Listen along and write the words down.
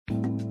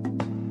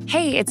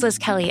Hey, it's Liz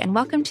Kelly, and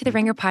welcome to the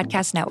Ringer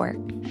Podcast Network.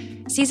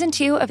 Season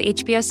 2 of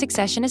HBO's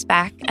Succession is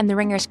back, and the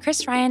Ringer's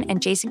Chris Ryan and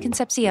Jason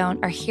Concepcion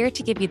are here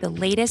to give you the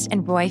latest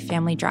in Roy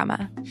family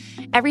drama.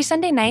 Every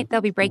Sunday night,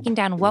 they'll be breaking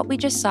down what we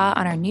just saw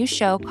on our new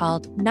show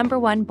called Number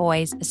One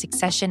Boys, a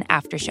Succession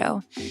After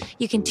Show.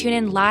 You can tune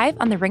in live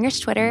on the Ringer's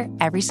Twitter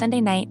every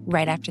Sunday night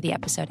right after the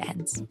episode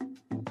ends.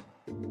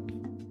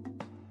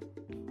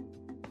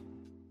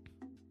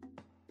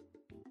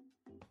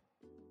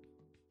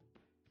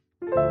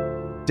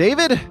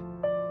 David,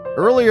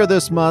 earlier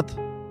this month,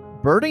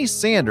 Bernie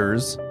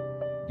Sanders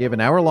gave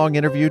an hour-long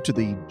interview to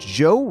the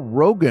Joe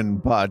Rogan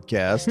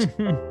podcast.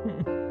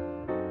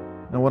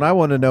 And what I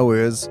want to know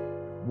is,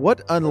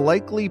 what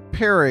unlikely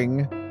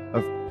pairing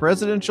of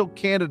presidential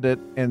candidate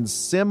and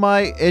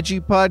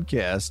semi-edgy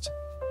podcast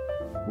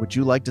would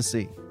you like to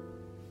see?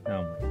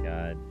 Oh, my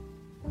God.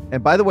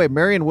 And by the way,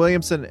 Marianne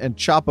Williamson and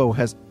Chapo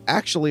has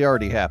actually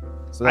already happened.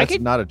 So that's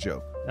not a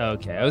joke.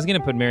 Okay, I was going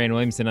to put Marianne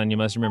Williamson on You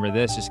Must Remember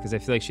This just because I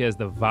feel like she has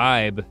the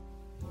vibe.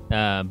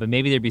 But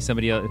maybe there'd be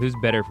somebody else who's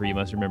better for You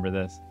Must Remember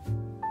This.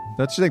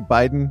 Don't you think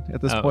Biden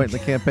at this point in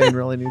the campaign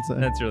really needs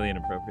that? That's really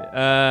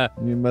inappropriate.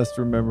 You must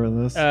remember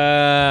this.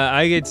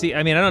 I could see.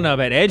 I mean, I don't know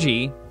about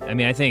edgy. I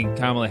mean, I think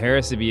Kamala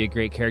Harris would be a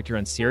great character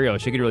on Serial.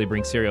 She could really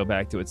bring Serial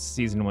back to its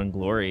season 1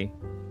 glory.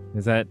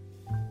 Is that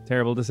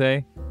terrible to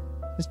say?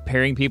 Just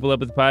pairing people up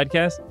with the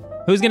podcast?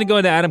 Who's going to go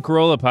into Adam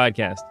Carolla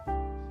podcast?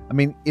 I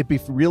mean, it'd be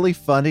really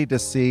funny to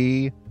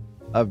see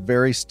a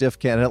very stiff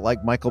candidate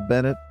like Michael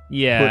Bennett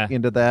put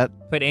into that.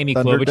 Put Amy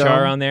Thunderdome.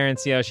 Klobuchar on there and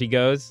see how she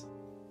goes.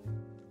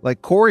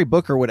 Like Cory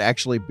Booker would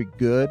actually be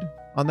good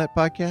on that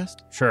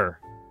podcast.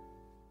 Sure.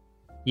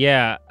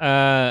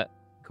 Yeah.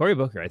 Cory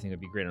Booker, I think,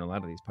 would be great on a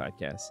lot of these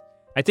podcasts.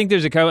 I think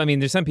there's a couple. I mean,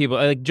 there's some people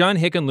like John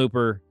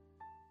Hickenlooper.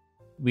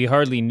 We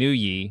hardly knew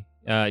ye.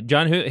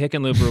 John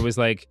Hickenlooper was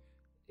like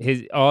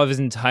all of his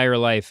entire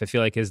life, I feel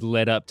like, has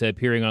led up to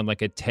appearing on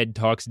like a TED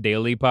Talks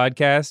Daily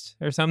podcast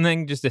or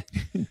something. Just to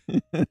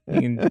you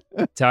can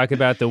talk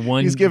about the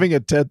one. He's giving a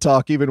TED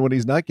Talk even when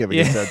he's not giving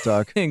a TED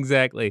Talk.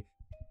 Exactly.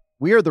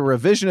 We are the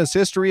revisionist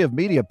history of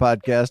media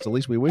podcast. At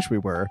least we wish we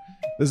were.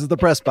 This is the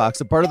Press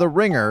Box, a part of the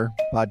Ringer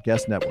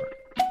Podcast Network.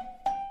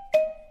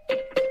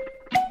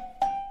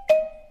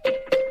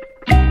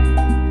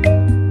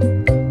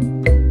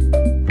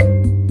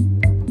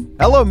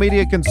 Hello,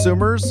 media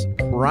consumers.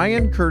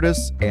 Brian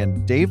Curtis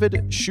and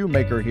David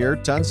Shoemaker here.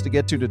 Tons to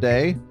get to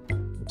today.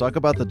 We'll talk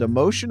about the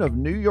demotion of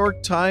New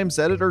York Times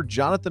editor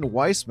Jonathan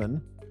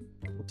Weissman.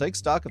 We'll take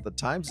stock of the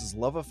Times'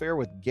 love affair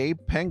with gay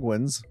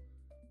penguins.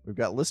 We've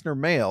got listener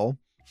mail.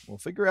 We'll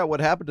figure out what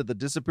happened to the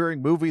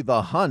disappearing movie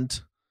The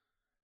Hunt.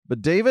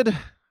 But David,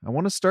 I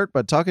want to start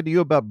by talking to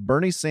you about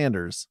Bernie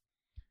Sanders.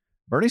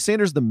 Bernie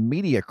Sanders, the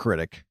media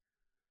critic.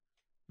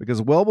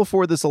 Because well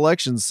before this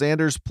election,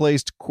 Sanders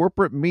placed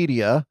corporate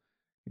media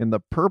in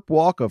the perp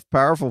walk of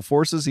powerful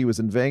forces he was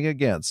inveighing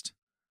against.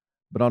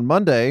 But on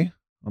Monday,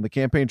 on the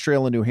campaign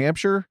trail in New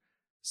Hampshire,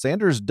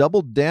 Sanders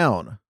doubled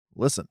down.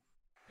 Listen.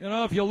 You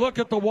know, if you look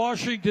at the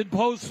Washington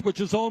Post, which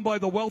is owned by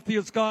the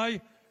wealthiest guy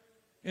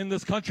in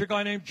this country, a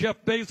guy named Jeff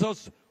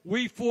Bezos,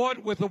 we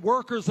fought with the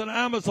workers at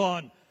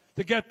Amazon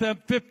to get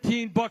them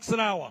 $15 an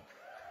hour.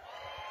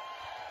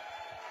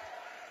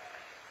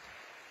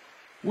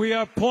 We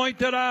have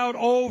pointed out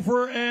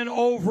over and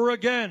over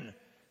again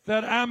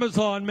that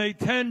Amazon made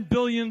 $10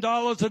 billion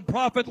in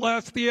profit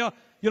last year.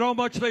 You know how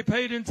much they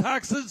paid in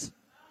taxes?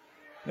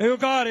 You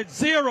got it,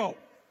 zero.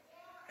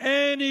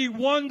 Any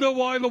wonder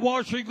why the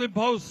Washington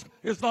Post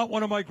is not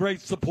one of my great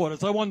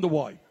supporters? I wonder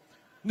why.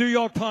 New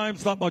York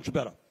Times, not much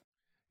better.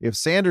 If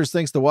Sanders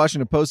thinks the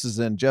Washington Post is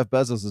in Jeff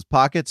Bezos'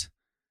 pocket,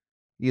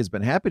 he has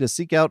been happy to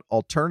seek out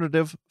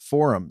alternative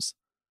forums,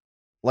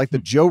 like the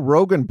Joe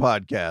Rogan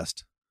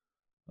podcast.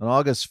 On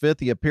August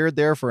 5th, he appeared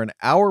there for an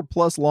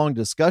hour-plus long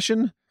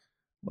discussion.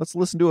 Let's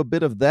listen to a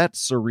bit of that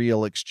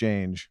surreal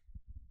exchange.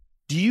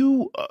 Do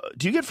you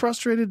get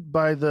frustrated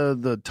by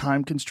the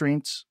time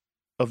constraints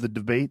of the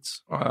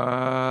debates?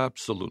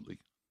 Absolutely.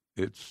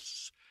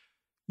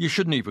 You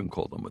shouldn't even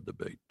call them a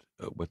debate.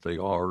 What they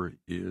are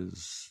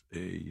is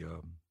a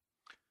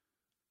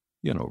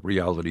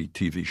reality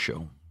TV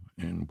show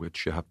in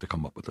which you have to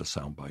come up with a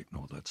soundbite and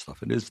all that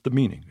stuff. It is the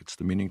meaning. It's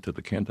the meaning to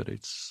the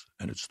candidates,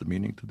 and it's the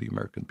meaning to the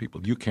American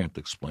people. You can't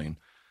explain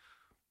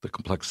the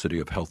complexity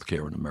of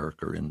healthcare in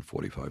America in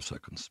 45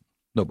 seconds.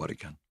 Nobody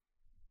can.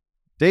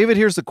 David,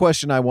 here's the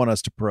question I want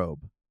us to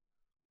probe.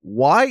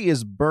 Why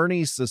is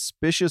Bernie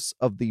suspicious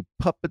of the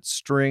puppet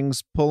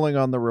strings pulling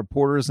on the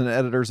reporters and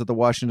editors at the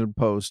Washington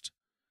Post,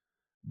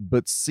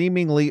 but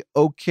seemingly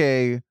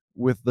okay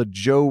with the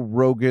Joe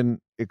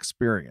Rogan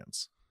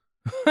experience?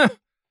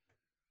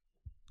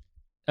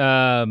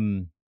 Well,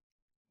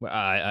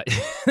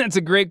 that's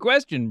a great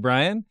question,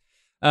 Brian.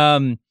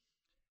 I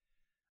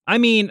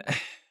mean,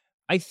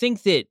 I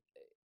think that,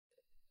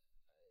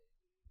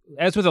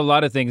 as with a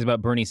lot of things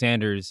about Bernie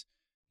Sanders,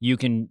 you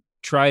can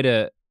try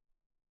to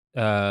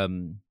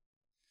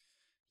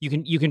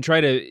you can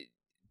try to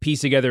piece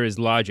together his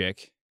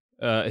logic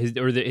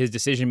his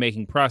decision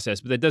making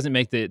process, but that doesn't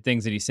make the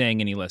things that he's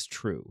saying any less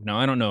true. Now,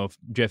 I don't know if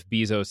Jeff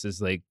Bezos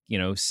is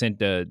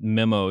sent a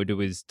memo to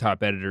his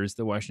top editors,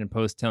 the Washington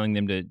Post, telling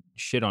them to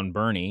shit on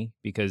Bernie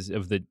because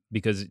of the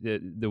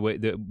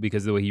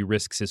way he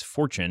risks his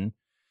fortune.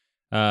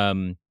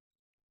 But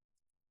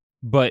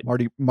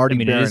Marty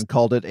Baron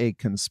called it a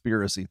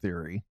conspiracy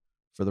theory,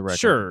 for the record,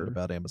 sure,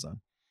 about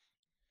Amazon.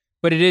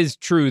 But it is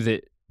true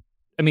that.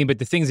 But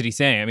the things that he's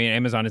saying,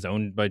 Amazon is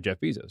owned by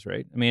Jeff Bezos,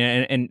 right?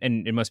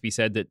 And it must be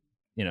said that,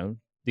 the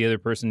other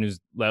person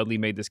who's loudly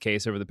made this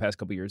case over the past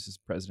couple of years is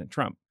President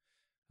Trump.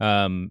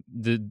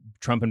 The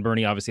Trump and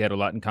Bernie obviously had a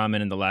lot in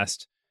common in the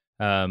last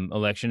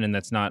election, and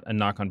that's not a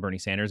knock on Bernie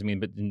Sanders.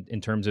 But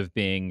in terms of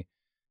being,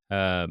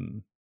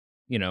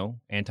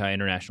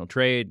 anti-international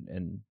trade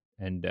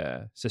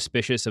and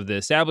suspicious of the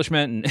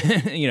establishment,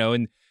 and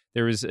and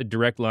there was a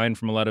direct line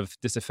from a lot of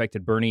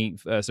disaffected Bernie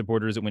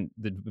supporters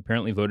that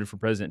apparently voted for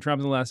President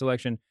Trump in the last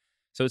election.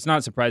 So it's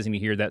not surprising to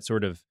hear that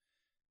sort of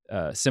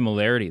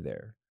similarity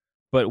there.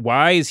 But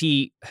why is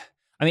he?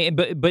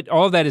 But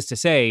all of that is to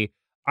say,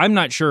 I'm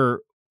not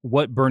sure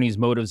what Bernie's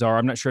motives are.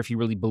 I'm not sure if he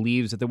really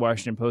believes that the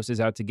Washington Post is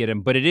out to get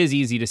him. But it is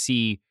easy to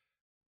see.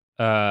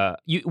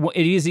 It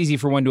is easy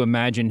for one to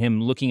imagine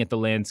him looking at the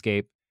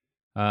landscape,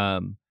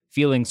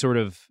 feeling sort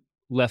of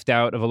left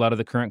out of a lot of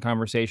the current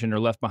conversation or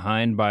left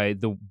behind by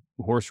the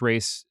horse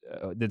race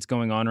that's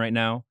going on right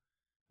now.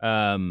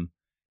 And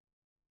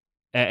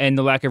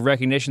the lack of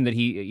recognition that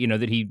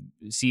he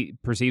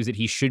perceives that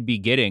he should be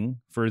getting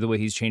for the way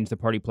he's changed the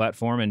party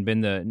platform and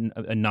been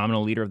a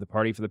nominal leader of the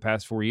party for the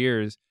past 4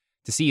 years,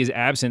 to see his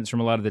absence from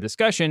a lot of the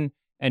discussion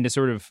and to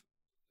sort of,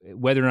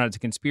 whether or not it's a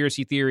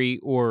conspiracy theory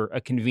or a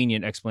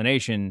convenient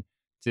explanation,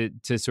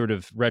 to sort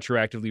of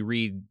retroactively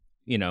read,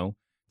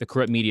 the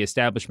corrupt media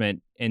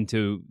establishment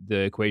into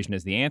the equation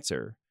as the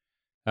answer.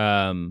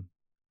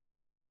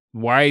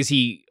 Why is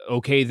he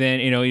okay then?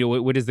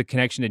 What is the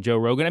connection to Joe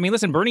Rogan?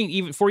 Listen, Bernie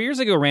even 4 years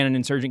ago ran an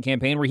insurgent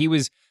campaign where he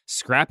was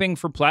scrapping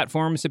for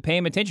platforms to pay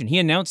him attention. He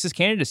announced his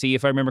candidacy,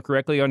 if I remember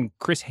correctly, on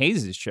Chris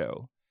Hayes'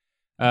 show,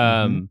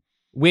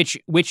 which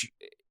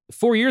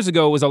 4 years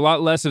ago was a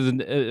lot less of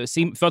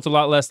felt a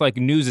lot less like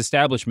news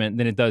establishment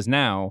than it does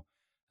now.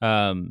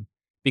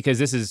 Because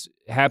this is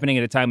happening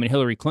at a time when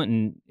Hillary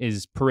Clinton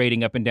is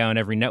parading up and down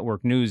every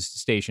network news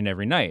station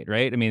every night,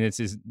 right?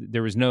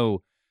 There was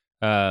no,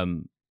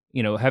 having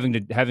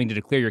to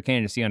declare your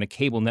candidacy on a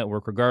cable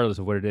network, regardless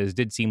of what it is,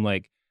 did seem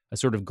like a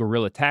sort of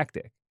guerrilla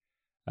tactic.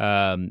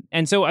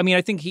 And so,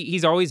 I think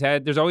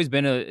there's always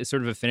been a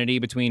sort of affinity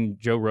between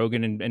Joe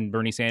Rogan and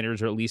Bernie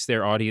Sanders, or at least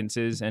their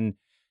audiences. And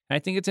I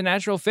think it's a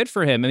natural fit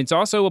for him. And it's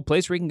also a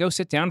place where he can go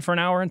sit down for an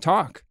hour and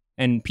talk,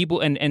 and people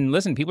and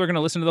listen. People are going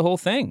to listen to the whole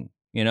thing.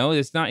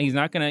 He's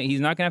not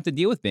gonna have to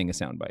deal with being a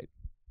soundbite.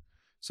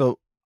 So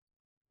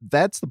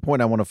that's the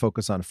point I want to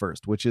focus on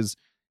first, which is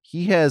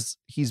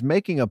he's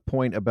making a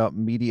point about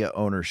media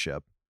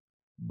ownership,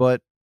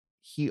 but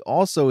he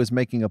also is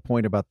making a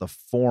point about the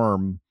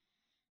form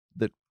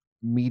that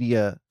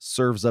media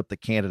serves up the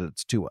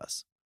candidates to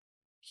us.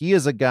 He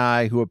is a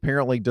guy who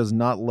apparently does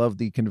not love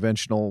the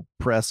conventional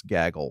press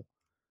gaggle,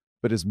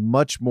 but is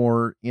much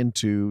more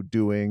into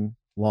doing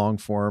long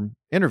form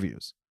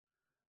interviews.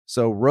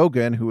 So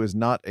Rogan, who is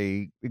not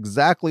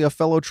exactly a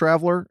fellow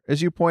traveler,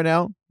 as you point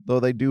out, though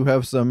they do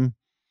have some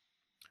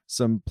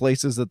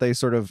places that they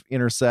sort of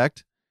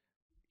intersect,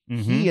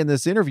 he in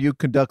this interview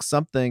conducts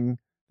something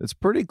that's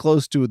pretty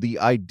close to the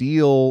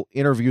ideal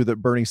interview that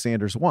Bernie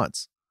Sanders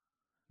wants.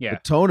 Yeah.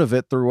 The tone of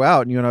it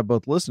throughout, and you and I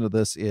both listen to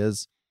this,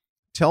 is,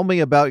 tell me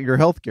about your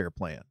healthcare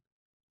plan.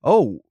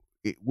 Oh,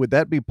 would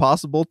that be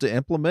possible to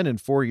implement in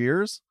 4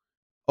 years?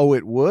 Oh,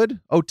 it would?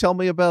 Oh, tell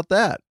me about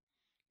that.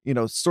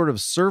 Sort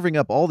of serving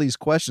up all these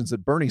questions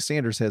that Bernie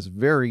Sanders has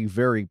very,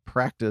 very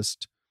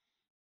practiced,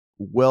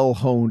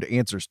 well-honed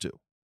answers to.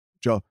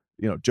 Joe,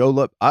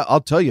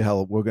 I'll tell you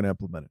how we're going to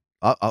implement it.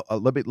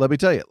 Let me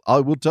tell you. I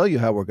will tell you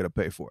how we're going to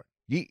pay for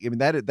it.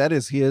 That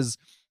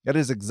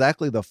is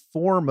exactly the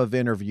form of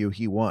interview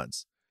he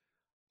wants.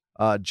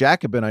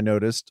 Jacobin, I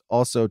noticed,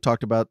 also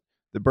talked about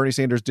that Bernie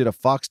Sanders did a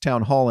Fox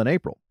town hall in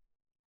April.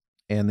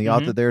 And the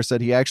author there said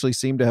he actually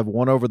seemed to have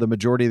won over the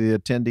majority of the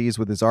attendees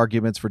with his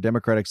arguments for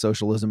democratic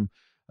socialism,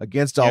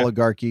 against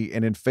oligarchy,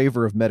 and in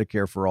favor of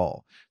Medicare for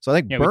all. So I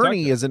think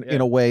Bernie is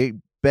in a way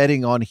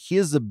betting on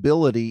his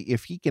ability,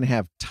 if he can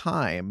have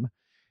time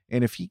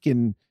and if he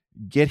can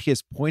get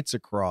his points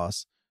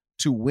across,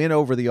 to win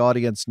over the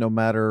audience no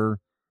matter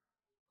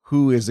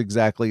who is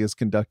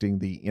conducting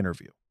the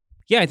interview.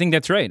 Yeah, I think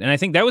that's right. And I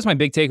think that was my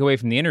big takeaway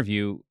from the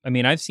interview.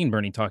 I've seen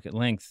Bernie talk at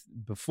length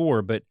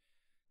before, but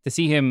to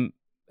see him,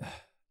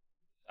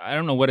 I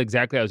don't know what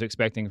exactly I was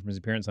expecting from his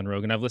appearance on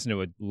Rogan. I've listened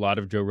to a lot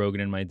of Joe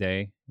Rogan in my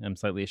day. I'm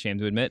slightly ashamed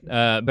to admit.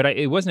 But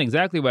it wasn't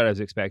exactly what I was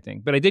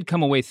expecting. But I did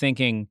come away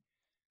thinking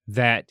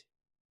that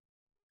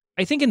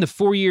I think in the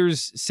 4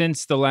 years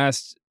since the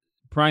last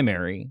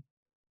primary,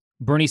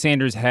 Bernie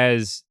Sanders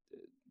has,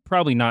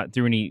 probably not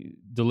through any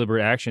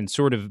deliberate action,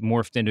 sort of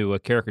morphed into a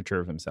caricature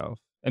of himself.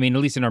 At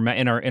least in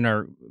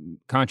our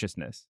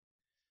consciousness.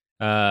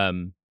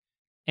 And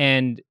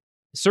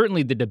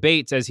certainly the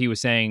debates, as he was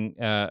saying,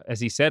 as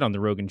he said on the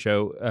Rogan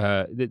show,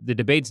 the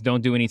debates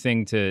don't do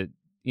anything to,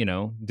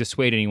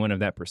 dissuade anyone of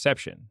that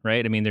perception,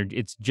 right? I mean,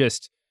 you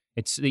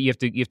have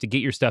to get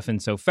your stuff in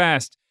so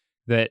fast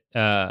that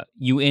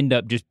you end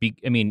up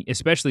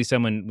especially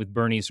someone with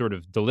Bernie's sort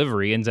of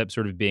delivery ends up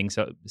sort of being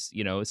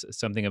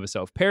something of a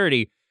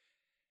self-parody.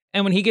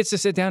 And when he gets to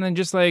sit down and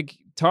just like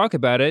talk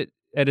about it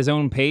at his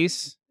own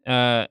pace,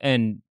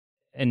 and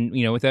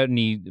without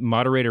any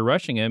moderator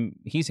rushing him,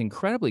 he's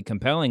incredibly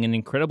compelling and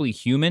incredibly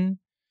human,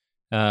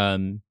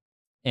 but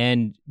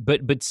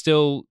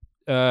still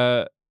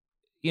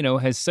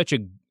has such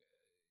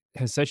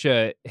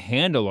a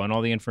handle on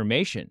all the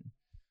information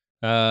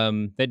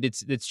that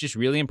it's just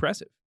really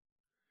impressive.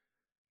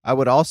 I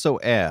would also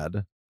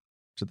add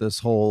to this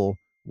whole,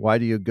 why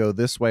do you go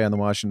this way on the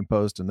Washington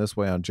Post and this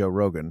way on Joe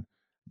Rogan,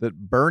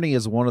 that Bernie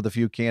is one of the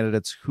few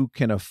candidates who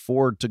can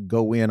afford to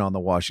go in on the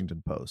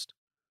Washington Post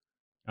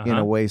in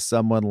a way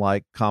someone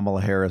like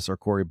Kamala Harris or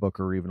Cory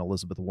Booker or even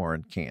Elizabeth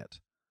Warren can't.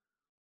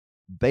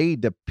 They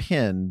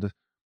depend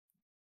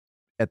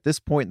at this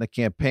point in the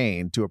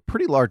campaign to a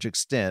pretty large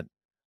extent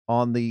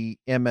on the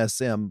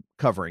MSM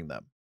covering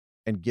them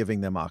and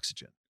giving them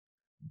oxygen.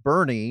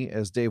 Bernie,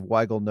 as Dave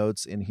Weigel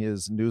notes in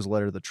his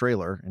newsletter, The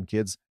Trailer, and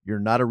kids, you're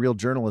not a real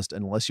journalist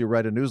unless you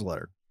write a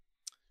newsletter.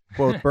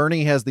 Quote,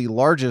 Bernie has the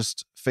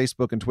largest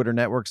Facebook and Twitter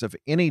networks of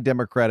any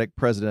Democratic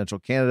presidential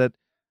candidate,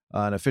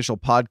 an official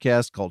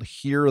podcast called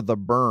Hear the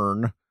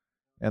Burn,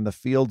 and the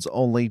Fields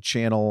Only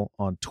channel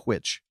on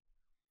Twitch.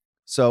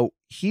 So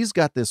he's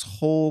got this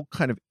whole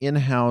kind of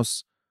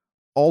in-house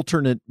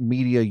alternate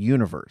media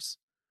universe,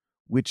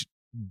 which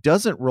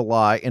doesn't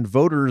rely, and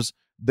voters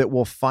that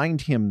will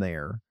find him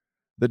there,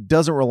 that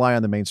doesn't rely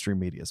on the mainstream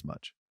media as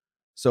much.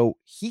 So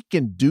he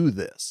can do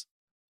this.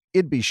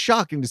 It'd be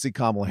shocking to see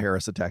Kamala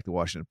Harris attack the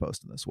Washington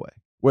Post in this way,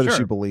 whether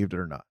she believed it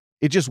or not.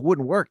 It just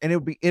wouldn't work. And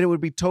it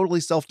would be totally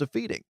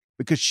self-defeating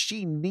because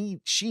she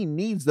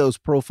needs those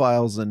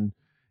profiles and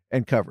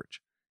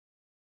coverage.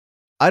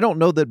 I don't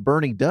know that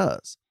Bernie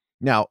does.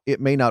 Now,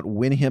 it may not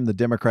win him the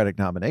Democratic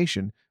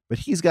nomination, but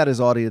he's got his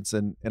audience,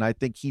 and I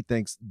think he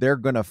thinks they're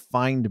going to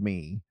find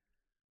me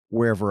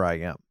wherever I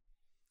am.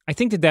 I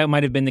think that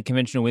might have been the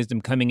conventional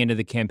wisdom coming into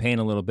the campaign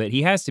a little bit.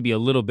 He has to be a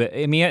little bit.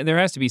 I mean, there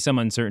has to be some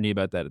uncertainty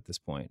about that at this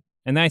point,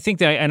 and I think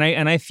that, and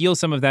I feel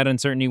some of that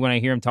uncertainty when I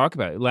hear him talk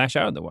about it, lash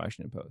out at the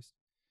Washington Post.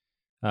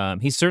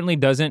 He certainly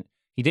doesn't.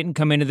 He didn't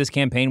come into this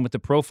campaign with the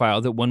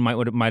profile that one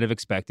might have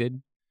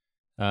expected.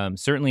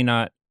 Certainly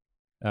not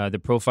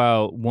the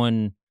profile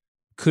one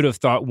could have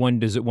thought one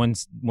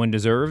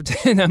deserved,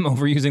 and I'm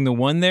overusing the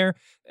one there,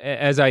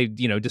 as I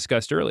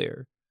discussed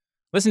earlier.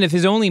 Listen, if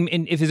his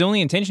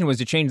only intention was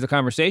to change the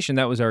conversation,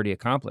 that was already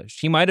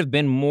accomplished. He might have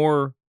been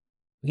more.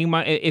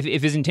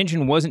 If his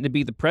intention wasn't to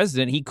be the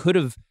president, he could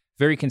have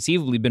very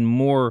conceivably been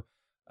more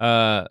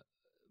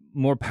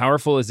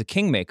powerful as a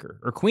kingmaker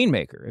or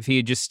queenmaker if he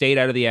had just stayed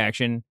out of the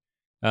action,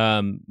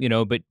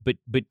 but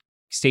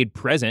stayed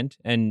present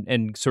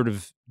and sort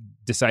of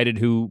decided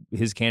who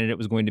his candidate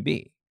was going to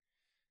be.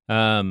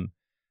 But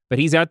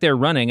he's out there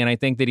running, and I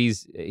think that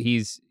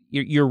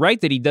you're right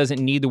that he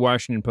doesn't need the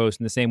Washington Post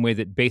in the same way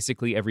that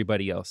basically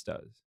everybody else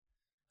does.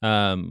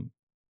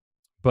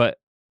 But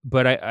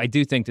I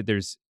do think that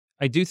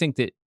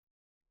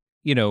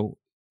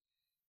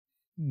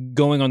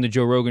going on the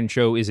Joe Rogan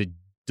show is a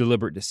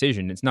deliberate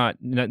decision. It's not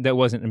that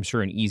wasn't, I'm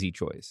sure, an easy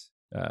choice.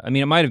 I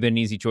mean, it might have been an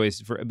easy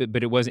choice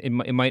but it wasn't.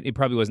 It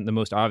probably wasn't the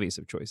most obvious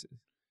of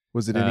choices.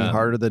 Was it any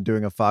harder than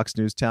doing a Fox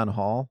News town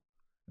hall?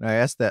 And I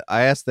asked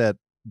that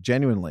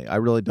genuinely. I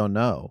really don't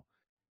know.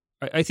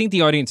 I think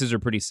the audiences are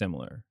pretty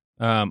similar.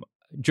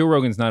 Joe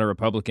Rogan's not a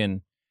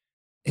Republican.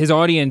 His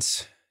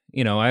audience,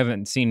 I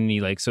haven't seen any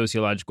like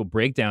sociological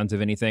breakdowns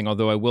of anything,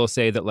 although I will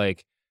say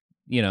that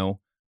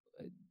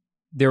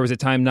there was a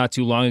time not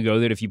too long ago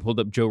that if you pulled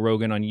up Joe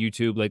Rogan on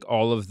YouTube, like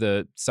all of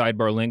the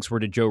sidebar links were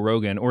to Joe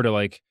Rogan or to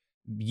like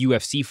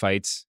UFC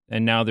fights.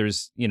 And now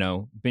there's,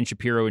 Ben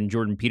Shapiro and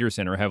Jordan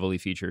Peterson are heavily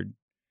featured.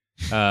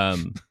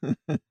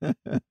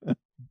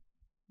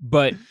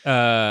 But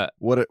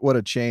what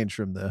a change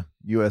from the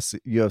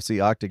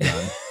UFC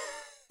octagon.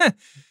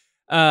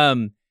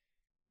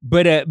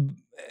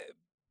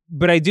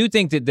 But I do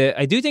think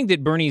that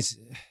Bernie's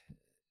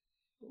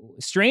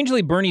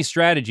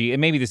strategy,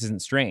 and maybe this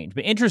isn't strange,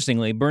 but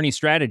interestingly, Bernie's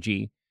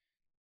strategy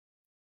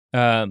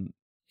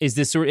is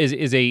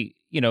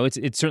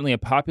it's certainly a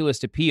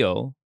populist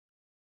appeal.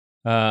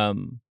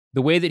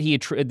 The way that he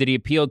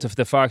appealed to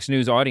the Fox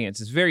News audience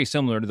is very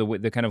similar to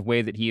the kind of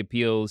way that he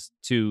appeals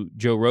to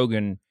Joe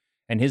Rogan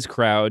and his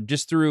crowd,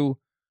 just through.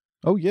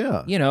 Oh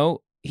yeah,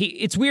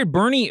 it's weird.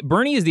 Bernie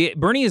is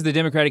the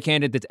Democratic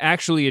candidate that's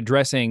actually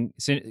addressing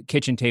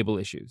kitchen table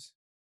issues,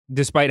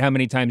 despite how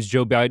many times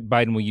Joe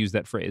Biden will use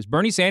that phrase.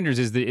 Bernie Sanders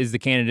is the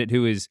candidate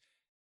who is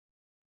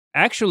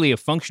actually a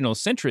functional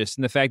centrist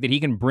in the fact that he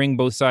can bring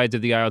both sides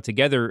of the aisle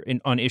together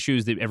on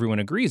issues that everyone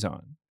agrees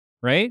on,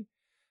 right?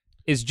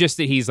 It's just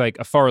that he's like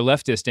a far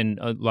leftist in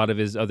a lot of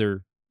his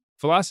other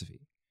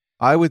philosophy.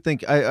 I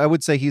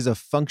would say he's a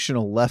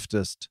functional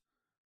leftist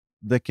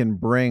that can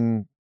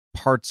bring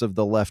parts of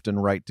the left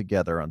and right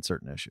together on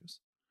certain issues.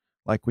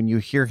 Like when you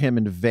hear him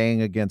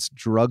inveighing against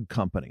drug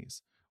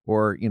companies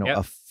or,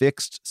 a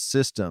fixed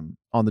system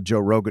on the Joe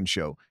Rogan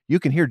show, you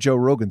can hear Joe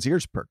Rogan's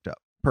ears perk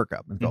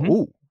up and go,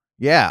 "Ooh,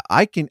 yeah,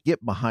 I can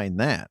get behind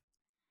that."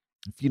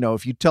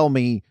 If you tell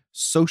me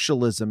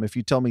socialism, if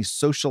you tell me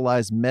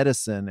socialized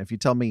medicine, if you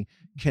tell me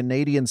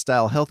Canadian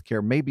style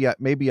healthcare, maybe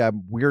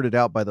I'm weirded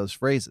out by those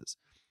phrases.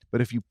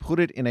 But if you put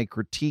it in a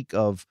critique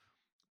of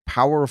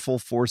powerful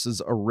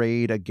forces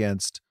arrayed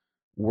against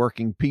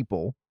working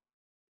people,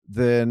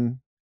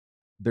 then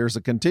there's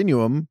a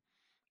continuum,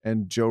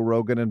 and Joe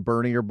Rogan and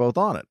Bernie are both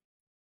on it.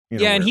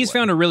 And he's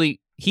found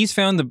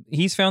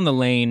the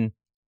lane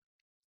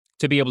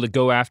to be able to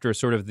go after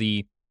sort of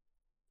the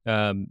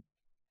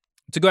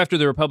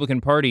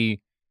Republican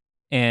Party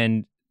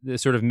and the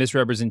sort of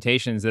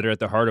misrepresentations that are at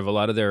the heart of a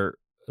lot of their,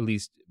 at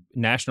least,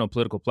 national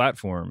political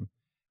platform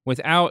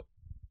without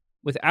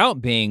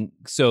being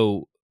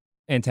so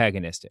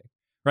antagonistic,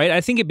 right?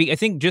 I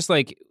think just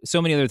like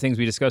so many other things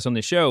we discuss on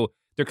the show,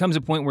 there comes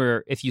a point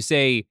where if you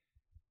say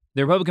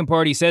the Republican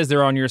Party says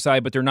they're on your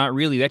side, but they're not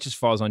really, that just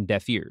falls on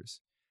deaf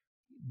ears.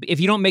 If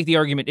you make the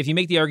argument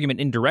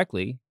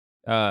indirectly,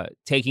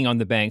 taking on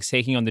the banks,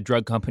 taking on the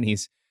drug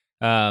companies,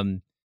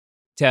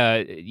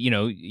 to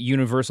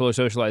universal or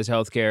socialized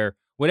healthcare,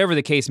 whatever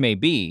the case may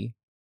be,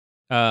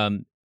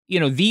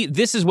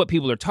 this is what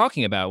people are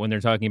talking about when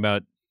they're talking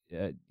about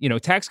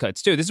tax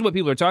cuts too. This is what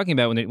people are talking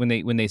about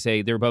when they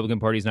say the Republican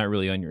Party is not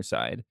really on your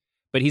side.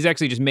 But he's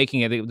actually just making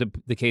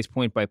the case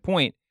point by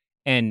point,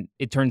 and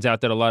it turns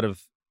out that a lot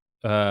of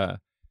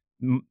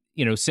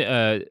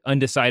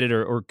undecided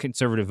or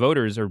conservative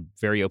voters are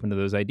very open to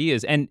those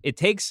ideas, and it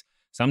takes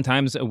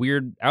sometimes a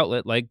weird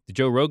outlet like the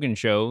Joe Rogan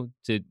show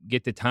to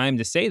get the time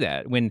to say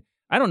that. When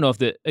I don't know if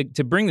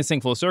to bring this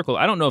thing full circle,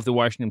 I don't know if the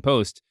Washington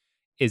Post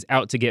is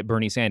out to get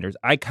Bernie Sanders.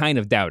 I kind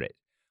of doubt it.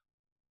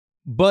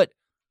 But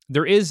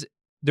there is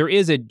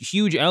a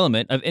huge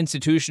element of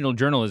institutional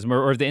journalism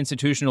or of the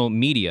institutional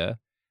media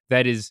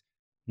that is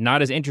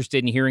not as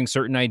interested in hearing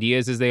certain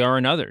ideas as they are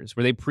in others,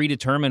 where they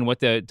predetermine what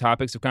the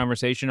topics of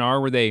conversation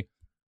are, where they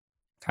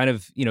kind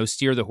of,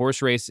 steer the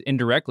horse race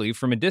indirectly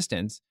from a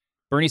distance.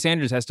 Bernie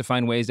Sanders has to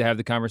find ways to have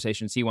the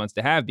conversations he wants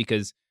to have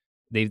because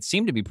they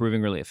seem to be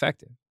proving really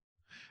effective.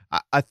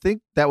 I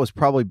think that was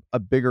probably a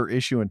bigger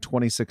issue in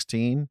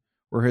 2016,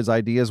 where his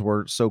ideas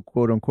were so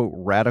quote unquote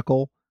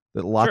radical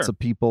that lots of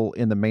people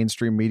in the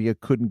mainstream media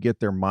couldn't get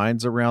their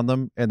minds around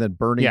them. And then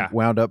Bernie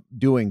wound up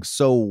doing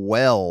so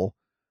well,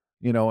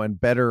 and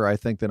better, I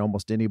think, than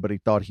almost anybody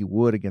thought he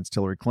would against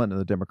Hillary Clinton in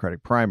the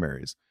Democratic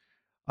primaries.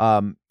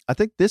 I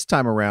think this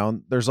time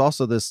around, there's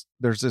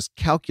this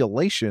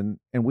calculation,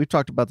 and we've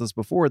talked about this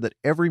before, that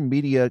every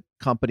media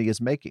company is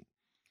making.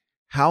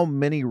 How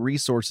many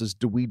resources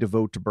do we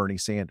devote to Bernie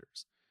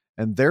Sanders?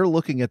 And they're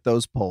looking at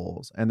those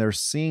polls, and they're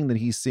seeing that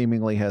he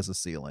seemingly has a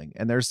ceiling,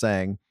 and they're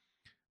saying,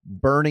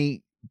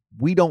 Bernie,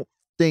 we don't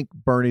think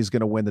Bernie's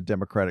going to win the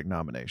Democratic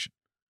nomination.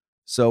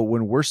 So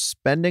when we're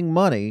spending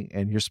money,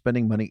 and you're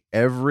spending money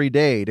every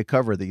day to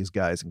cover these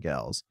guys and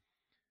gals,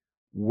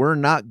 we're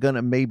not going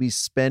to maybe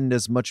spend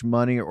as much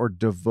money or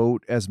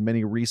devote as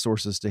many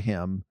resources to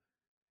him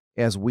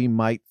as we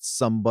might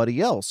somebody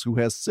else who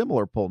has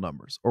similar poll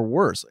numbers or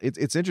worse.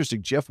 It's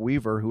interesting. Jeff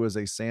Weaver, who is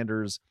a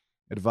Sanders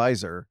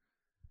advisor,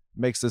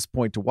 makes this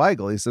point to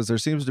Weigel. He says there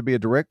seems to be a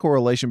direct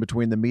correlation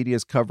between the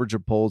media's coverage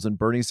of polls and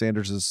Bernie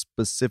Sanders'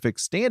 specific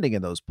standing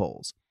in those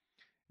polls.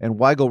 And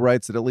Weigel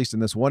writes that at least in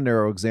this one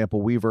narrow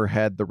example, Weaver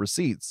had the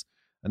receipts.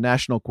 A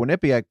national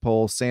Quinnipiac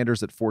poll,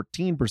 Sanders at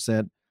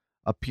 14%,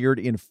 appeared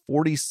in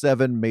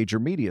 47 major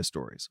media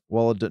stories,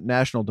 while a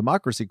National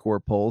Democracy Corps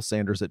poll,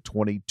 Sanders at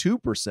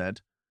 22%,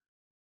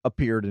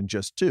 appeared in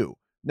just 2.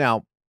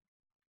 Now,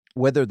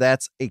 whether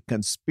that's a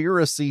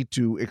conspiracy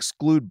to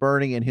exclude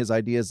Bernie and his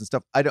ideas and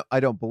stuff, I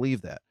don't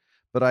believe that.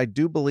 But I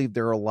do believe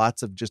there are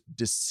lots of just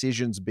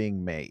decisions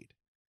being made.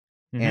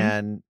 Mm-hmm.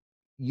 And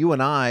you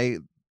and I,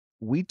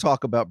 we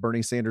talk about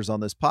Bernie Sanders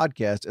on this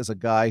podcast as a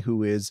guy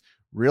who is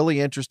really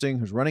interesting,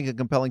 who's running a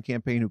compelling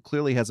campaign, who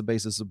clearly has a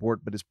base of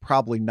support, but is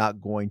probably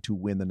not going to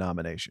win the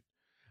nomination.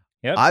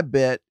 Yep. I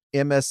bet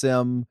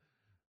MSM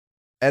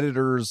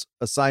editors,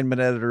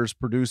 assignment editors,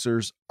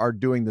 producers are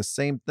doing the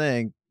same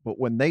thing, but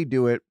when they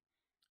do it,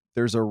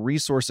 there's a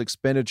resource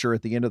expenditure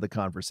at the end of the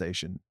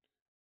conversation,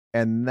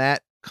 and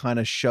that kind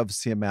of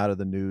shoves him out of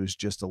the news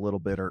just a little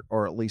bit,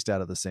 or at least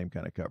out of the same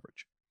kind of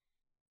coverage.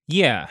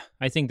 Yeah,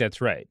 I think that's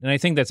right. And I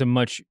think that's a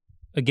much,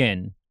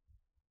 again,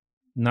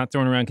 not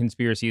throwing around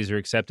conspiracies or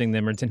accepting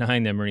them or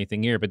denying them or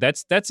anything here, but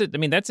that's it. I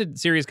mean, that's a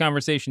serious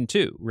conversation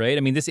too, right?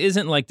 I mean, this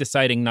isn't like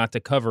deciding not to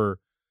cover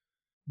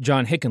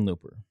John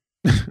Hickenlooper.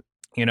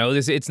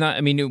 It's not.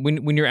 I mean,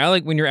 when you're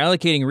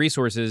allocating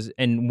resources,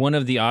 and one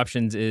of the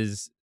options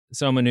is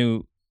someone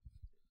who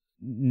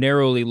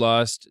narrowly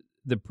lost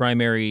the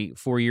primary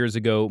 4 years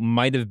ago,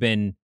 might have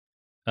been.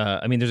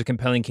 There's a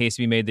compelling case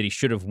to be made that he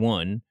should have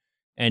won,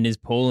 and is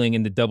polling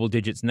in the double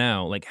digits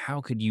now. Like, how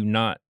could you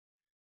not?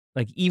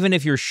 Like, even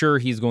if you're sure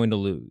he's going to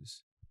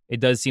lose, it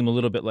does seem a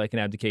little bit like an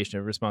abdication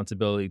of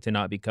responsibility to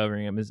not be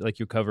covering him as like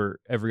you cover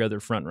every other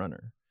front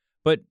runner.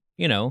 But,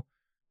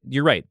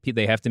 you're right.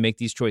 They have to make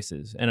these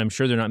choices. And I'm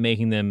sure they're not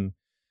making them,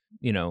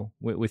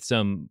 with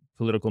some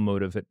political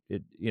motive,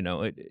 in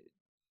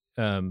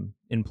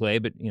play.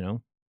 But,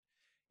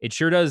 it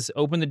sure does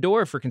open the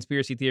door for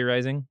conspiracy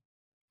theorizing.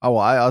 Oh,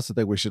 well, I also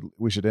think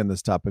we should end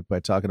this topic by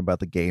talking about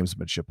the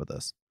gamesmanship of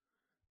this,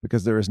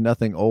 because there is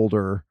nothing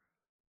older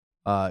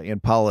in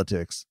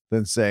politics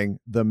than saying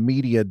the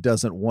media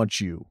doesn't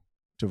want you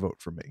to vote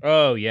for me.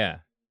 Oh, yeah.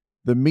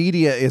 The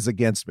media is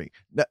against me.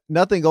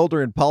 Nothing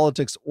older in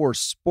politics or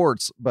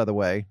sports, by the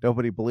way.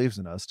 Nobody believes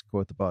in us, to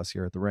quote the boss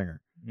here at The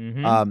Ringer.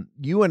 Mm-hmm.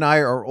 You and I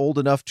are old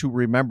enough to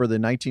remember the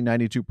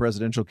 1992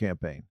 presidential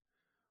campaign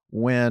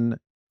when,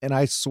 and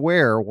I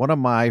swear, one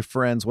of our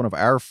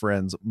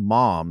friends'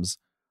 moms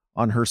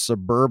on her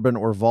Suburban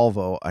or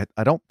Volvo,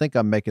 I don't think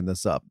I'm making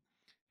this up,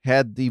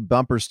 had the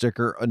bumper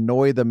sticker,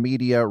 "Annoy the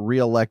media,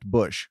 re-elect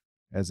Bush,"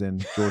 as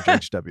in George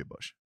H.W.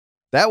 Bush.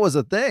 That was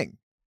a thing.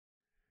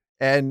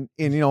 And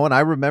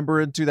I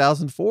remember in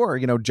 2004,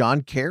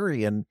 John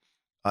Kerry and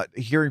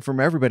hearing from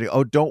everybody,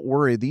 oh, don't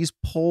worry, these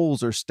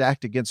polls are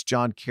stacked against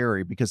John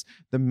Kerry because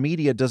the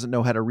media doesn't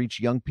know how to reach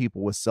young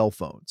people with cell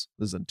phones.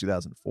 This is in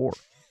 2004.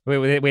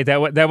 Wait,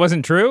 that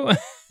wasn't true?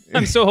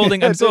 I'm still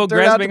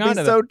grasping on to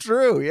that. So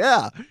true,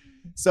 yeah.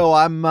 So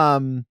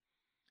I'm,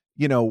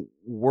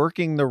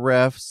 working the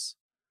refs,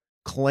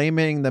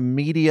 claiming the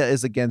media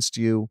is against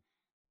you.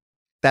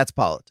 That's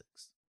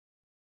politics.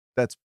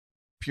 That's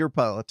pure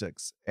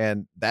politics,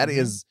 and that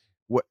is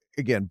what.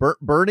 Again,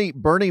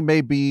 Bernie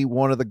may be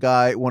one of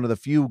the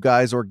few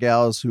guys or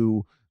gals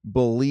who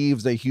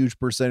believes a huge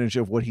percentage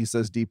of what he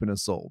says deep in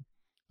his soul.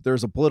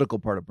 There's a political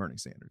part of Bernie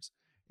Sanders,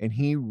 and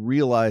he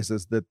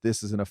realizes that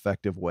this is an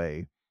effective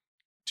way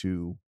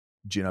to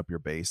gin up your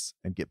base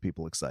and get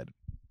people excited.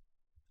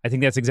 I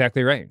think that's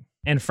exactly right.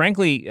 And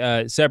frankly,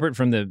 separate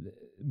from the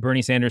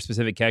Bernie Sanders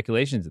specific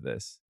calculations of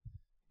this,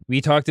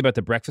 we talked about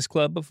the Breakfast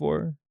Club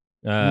before.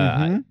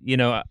 I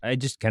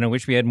just kind of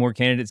wish we had more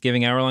candidates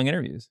giving hour-long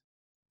interviews.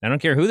 I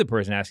don't care who the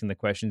person asking the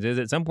questions is.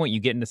 At some point, you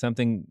get into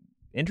something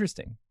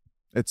interesting.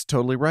 It's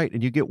totally right.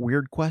 And you get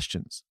weird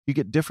questions. You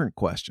get different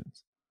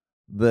questions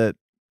that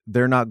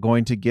they're not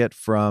going to get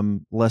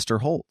from Lester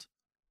Holt.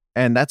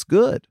 And that's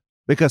good,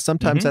 because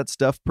sometimes that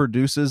stuff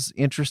produces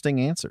interesting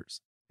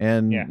answers.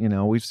 And,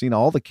 we've seen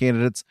all the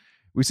candidates.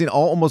 We've seen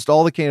almost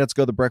all the candidates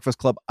go to the Breakfast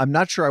Club. I'm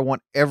not sure I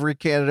want every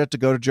candidate to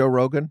go to Joe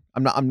Rogan.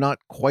 I'm not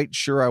quite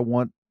sure I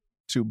want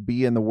to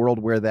be in the world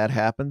where that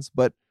happens,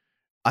 but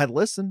I'd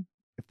listen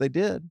if they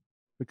did,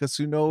 because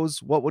who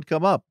knows what would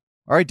come up.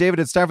 All right, David,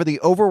 it's time for the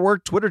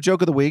overworked Twitter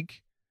joke of the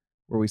week,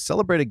 where we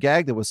celebrate a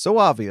gag that was so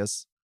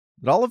obvious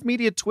that all of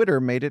media Twitter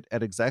made it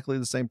at exactly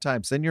the same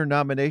time. Send your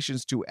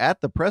nominations to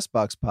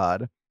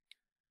 @thepressboxpod,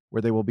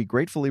 where they will be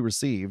gratefully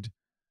received.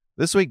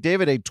 This week,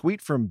 David, a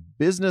tweet from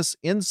Business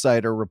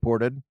Insider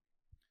reported,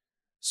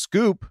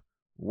 "Scoop,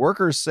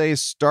 workers say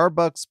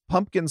Starbucks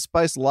pumpkin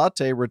spice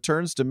latte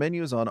returns to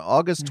menus on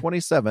August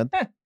 27th.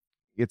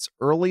 Its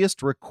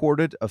earliest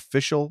recorded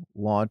official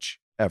launch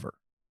ever."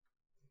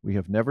 We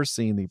have never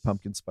seen the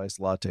pumpkin spice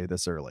latte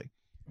this early.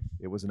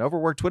 It was an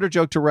overworked Twitter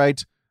joke to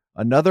write,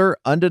 "Another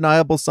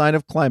undeniable sign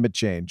of climate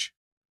change."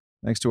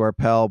 Thanks to our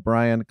pal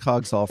Brian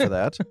Cogsall for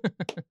that.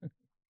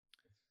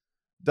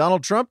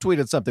 Donald Trump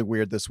tweeted something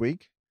weird this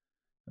week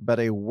about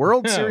a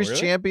World Series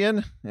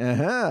champion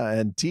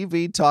and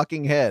TV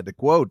talking head.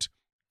 Quote,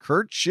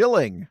 "Curt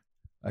Schilling,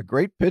 a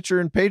great pitcher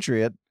and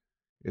patriot,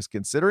 is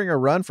considering a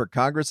run for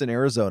Congress in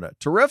Arizona.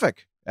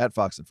 Terrific," at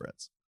Fox and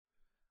Friends.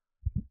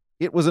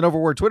 It was an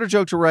overworked Twitter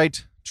joke to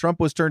write, "Trump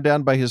was turned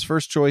down by his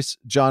first choice,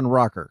 John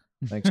Rocker,"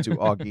 thanks to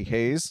Augie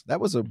Hayes. That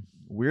was a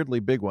weirdly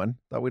big one.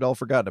 Thought we'd all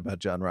forgotten about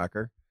John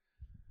Rocker.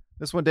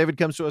 This one, David,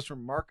 comes to us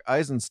from Mark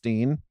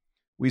Eisenstein.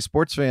 "We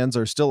sports fans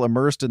are still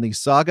immersed in the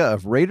saga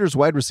of Raiders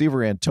wide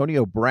receiver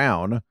Antonio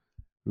Brown,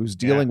 who's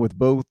dealing with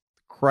both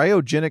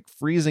cryogenic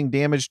freezing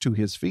damage to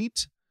his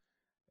feet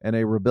and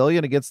a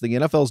rebellion against the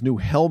NFL's new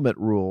helmet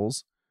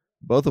rules,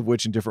 both of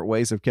which in different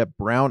ways have kept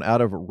Brown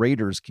out of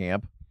Raiders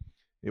camp."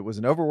 It was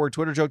an overworked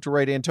Twitter joke to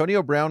write,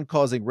 "Antonio Brown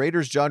causing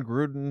Raiders John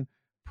Gruden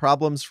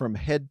problems from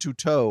head to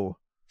toe."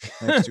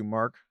 Thanks to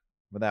Mark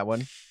for that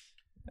one.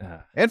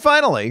 And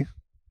finally,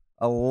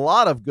 a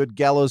lot of good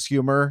gallows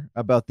humor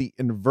about the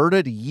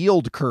inverted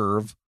yield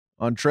curve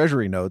on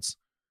Treasury notes,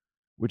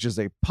 which is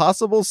a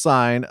possible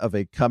sign of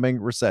a coming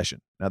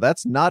recession. Now,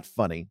 that's not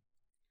funny,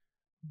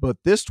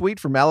 but this tweet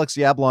from Alex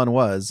Yablon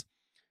was,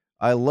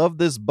 "I love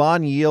this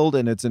bond yield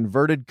and its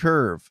inverted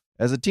curve.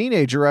 As a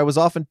teenager, I was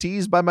often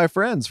teased by my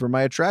friends for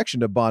my attraction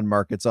to bond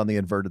markets on the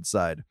inverted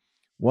side.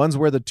 Ones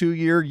where the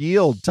 2-year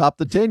yield topped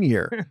the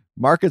 10-year.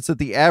 Markets that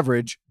the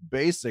average,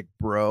 basic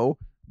bro,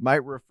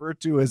 might refer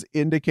to as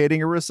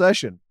indicating a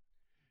recession.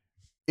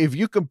 If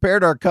you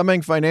compared our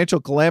coming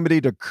financial calamity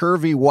to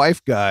curvy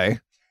wife guy,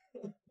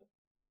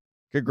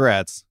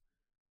 congrats.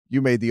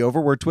 You made the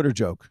overworked Twitter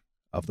joke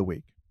of the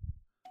week."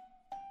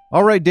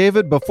 All right,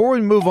 David, before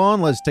we move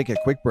on, let's take a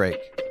quick break.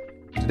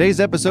 Today's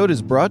episode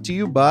is brought to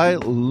you by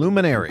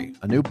Luminary,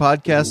 a new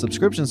podcast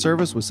subscription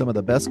service with some of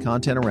the best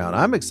content around.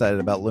 I'm excited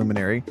about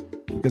Luminary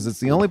because it's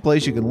the only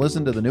place you can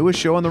listen to the newest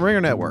show on the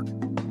Ringer Network,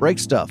 Break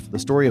Stuff, the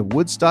story of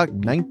Woodstock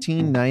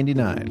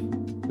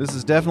 1999. This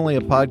is definitely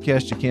a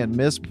podcast you can't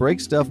miss. Break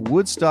Stuff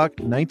Woodstock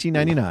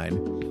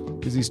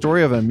 1999 is the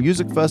story of a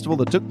music festival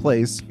that took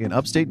place in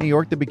upstate New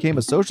York that became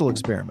a social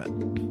experiment.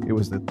 It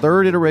was the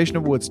third iteration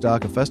of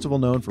Woodstock, a festival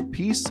known for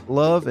peace,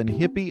 love, and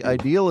hippie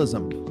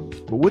idealism.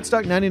 But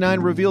Woodstock 99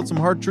 revealed some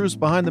hard truths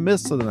behind the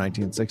myths of the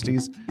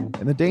 1960s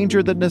and the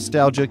danger that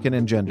nostalgia can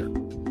engender.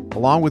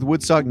 Along with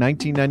Woodstock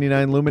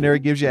 1999, Luminary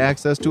gives you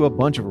access to a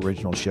bunch of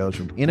original shows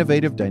from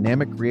innovative,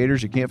 dynamic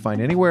creators you can't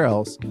find anywhere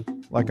else,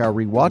 like our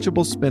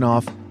rewatchable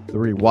spin-off, The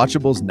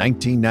Rewatchables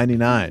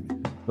 1999.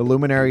 The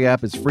Luminary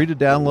app is free to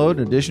download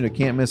in addition to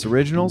can't-miss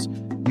originals.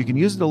 You can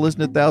use it to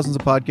listen to thousands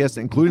of podcasts,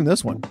 including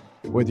this one.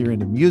 Whether you're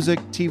into music,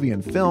 TV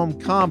and film,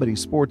 comedy,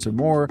 sports, or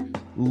more,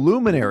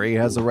 Luminary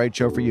has the right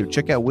show for you.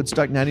 Check out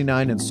Woodstock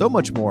 99 and so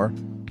much more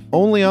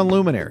only on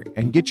Luminary,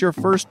 and get your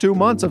first 2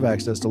 months of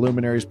access to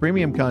Luminary's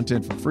premium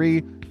content for free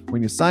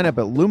when you sign up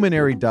at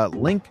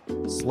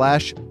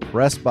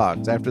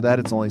luminary.link/pressbox. After that,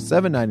 it's only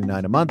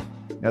 $7.99 a month.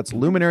 That's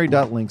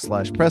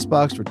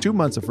luminary.link/pressbox for 2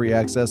 months of free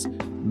access.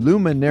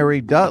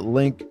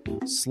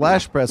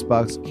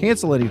 Luminary.link/pressbox.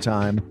 Cancel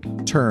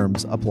anytime.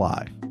 Terms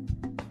apply.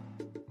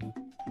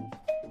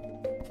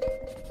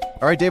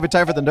 All right, David,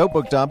 time for the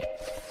notebook dump.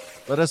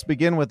 Let us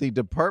begin with the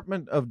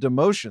Department of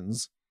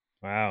Demotions.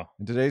 Wow.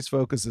 And today's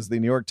focus is the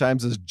New York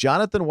Times'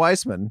 Jonathan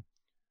Weissman,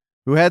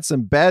 who had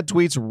some bad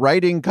tweets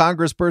writing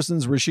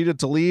Congresspersons Rashida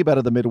Tlaib out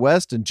of the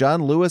Midwest and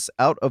John Lewis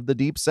out of the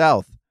Deep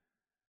South,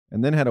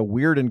 and then had a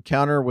weird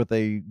encounter with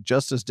a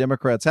Justice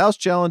Democrats House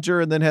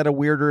challenger, and then had a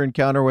weirder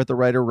encounter with the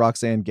writer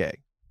Roxane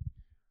Gay.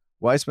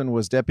 Weissman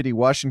was deputy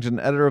Washington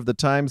editor of the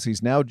Times.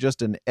 He's now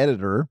just an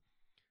editor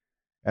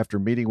after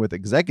meeting with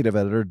executive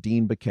editor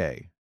Dean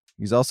Baquet.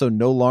 He's also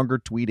no longer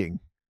tweeting.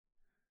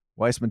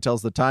 Weissman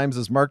tells the Times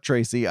as Mark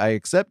Tracy, "I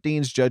accept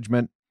Dean's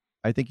judgment.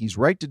 I think he's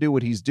right to do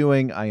what he's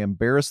doing. I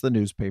embarrassed the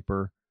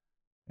newspaper,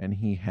 and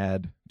he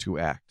had to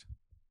act."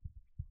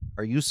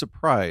 Are you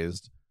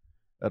surprised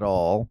at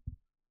all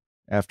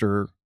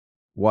after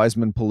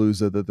Weissman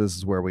Palooza that this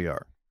is where we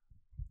are?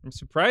 I'm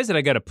surprised that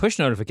I got a push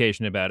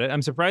notification about it.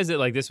 I'm surprised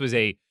that this was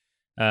a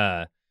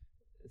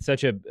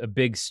such a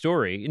big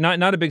story.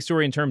 Not a big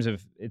story in terms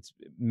of its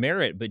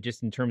merit, but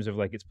just in terms of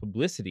its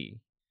publicity.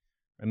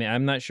 I mean,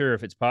 I'm not sure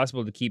if it's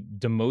possible to keep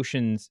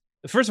demotions.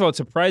 First of all, it's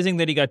surprising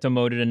that he got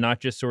demoted and not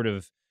just sort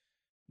of,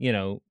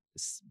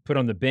 put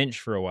on the bench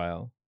for a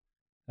while.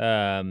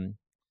 But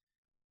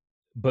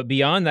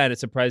beyond that,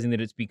 it's surprising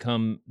that it's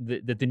become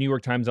that the New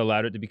York Times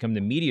allowed it to become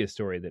the media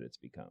story that it's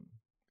become.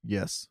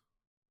 Yes.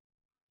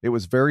 It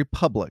was very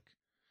public.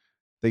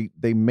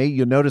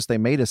 You'll notice they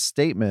made a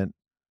statement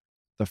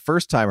the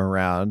first time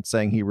around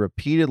saying he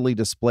repeatedly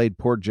displayed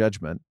poor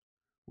judgment,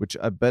 which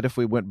I bet if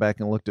we went back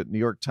and looked at New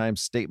York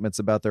Times statements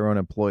about their own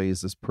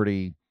employees is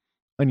pretty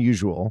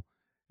unusual.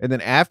 And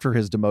then after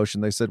his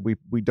demotion, they said,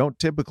 we don't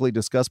typically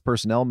discuss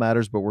personnel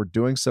matters, but we're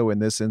doing so in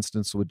this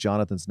instance with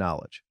Jonathan's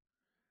knowledge.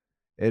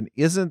 And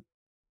isn't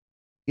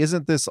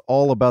this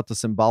all about the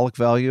symbolic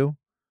value?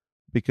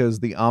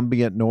 Because the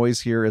ambient noise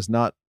here is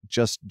not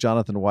just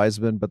Jonathan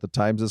Weissman, but the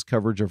Times'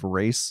 coverage of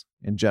race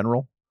in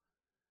general.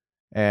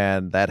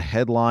 And that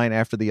headline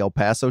after the El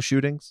Paso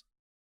shootings.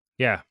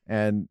 Yeah.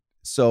 And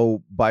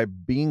so by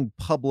being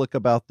public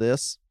about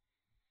this,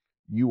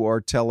 you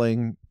are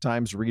telling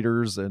Times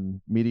readers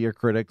and media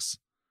critics,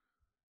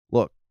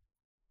 look,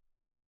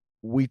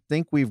 we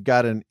think we've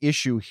got an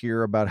issue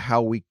here about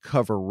how we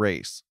cover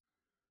race.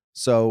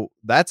 So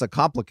that's a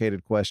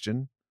complicated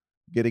question,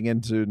 getting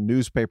into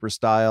newspaper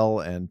style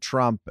and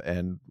Trump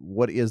and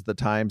what is the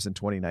Times in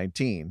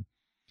 2019.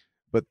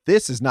 But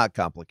this is not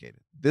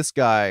complicated. This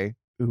guy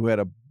who had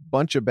a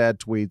bunch of bad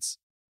tweets,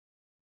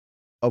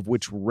 of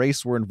which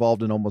race were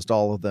involved in almost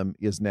all of them,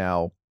 is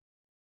now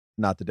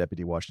not the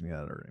deputy Washington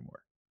editor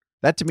anymore.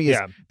 That to me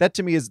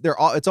is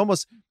it's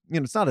almost,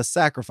 it's not a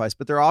sacrifice,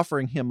 but they're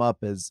offering him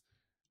up as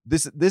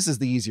this is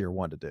the easier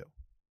one to do.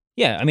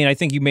 Yeah, I mean, I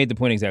think you made the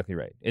point exactly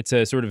right. It's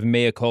a sort of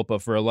mea culpa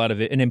for a lot of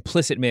it, an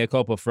implicit mea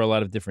culpa for a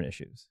lot of different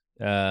issues.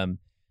 And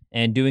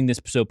doing this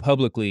so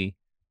publicly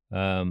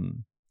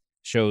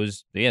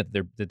shows, that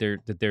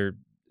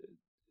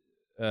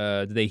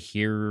they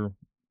hear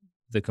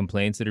the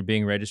complaints that are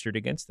being registered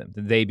against them.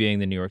 They being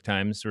the New York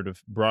Times, sort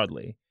of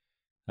broadly.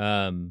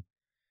 I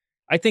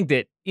think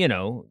that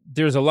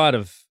there's a lot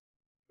of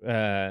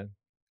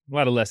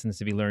lessons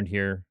to be learned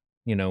here.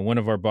 One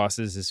of our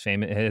bosses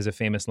has a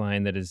famous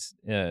line that is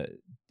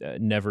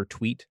never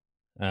tweet.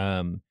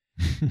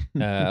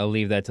 I'll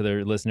leave that to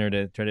the listener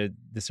to try to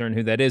discern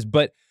who that is.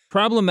 But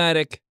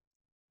problematic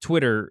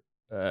Twitter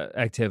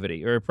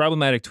activity or a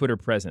problematic Twitter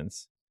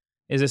presence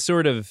is a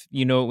sort of,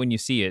 when you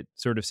see it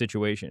sort of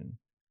situation.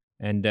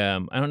 And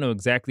I don't know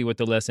exactly what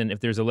the lesson, if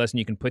there's a lesson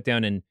you can put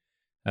down in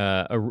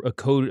a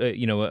code,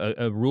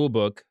 a rule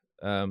book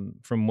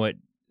from what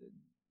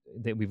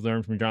that we've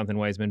learned from Jonathan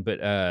Weissman,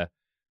 but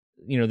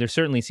there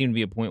certainly seemed to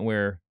be a point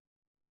where,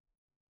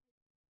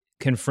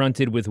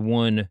 confronted with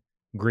one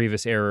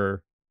grievous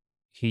error,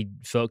 he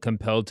felt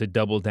compelled to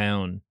double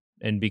down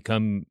and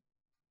become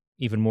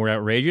even more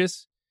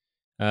outrageous.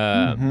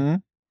 Mm-hmm.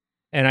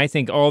 And I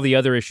think all the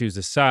other issues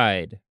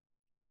aside,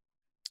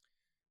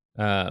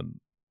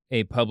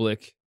 a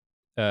public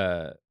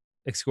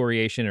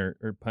excoriation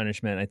or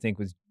punishment, I think,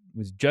 was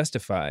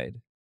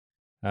justified.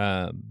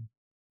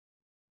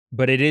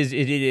 But it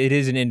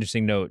is an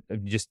interesting note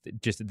of just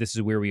that this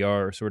is where we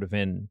are, sort of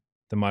in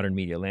the modern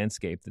media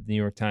landscape, that the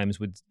New York Times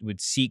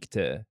would seek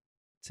to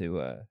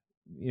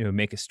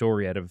make a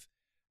story out of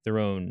their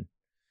own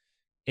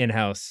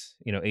in-house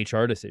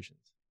HR decisions.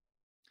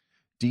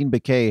 Dean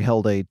Baquet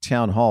held a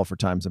town hall for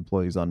Times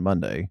employees on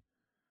Monday,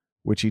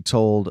 which he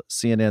told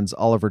CNN's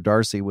Oliver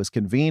Darcy was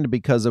convened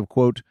because of,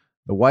 quote,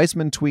 the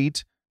Weissman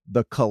tweet,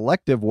 the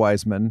collective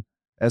Weissman,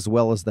 as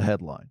well as the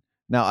headline.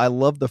 Now, I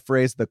love the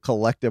phrase, the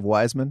collective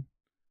Weissman,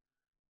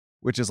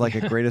 which is like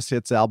a greatest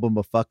hits album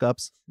of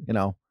fuck-ups.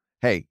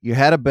 Hey, you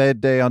had a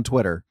bad day on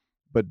Twitter,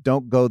 but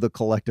don't go the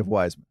collective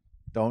Weissman.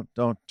 Don't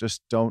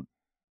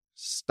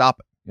stop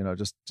it.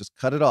 Just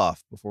cut it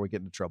off before we get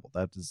into trouble.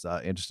 That is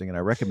interesting, and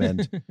I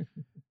recommend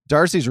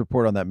Darcy's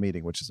report on that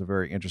meeting, which is a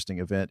very interesting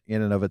event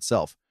in and of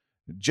itself.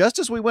 Just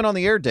as we went on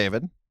the air,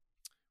 David,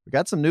 we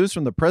got some news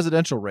from the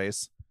presidential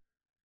race.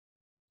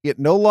 It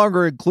no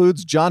longer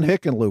includes John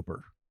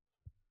Hickenlooper.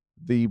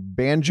 The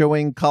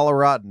banjoing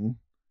Coloradan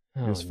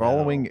is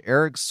following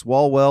Eric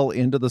Swalwell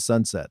into the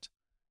sunset,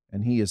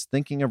 and he is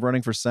thinking of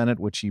running for Senate,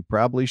 which he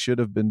probably should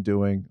have been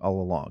doing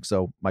all along.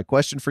 So my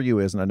question for you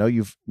is, and I know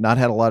you've not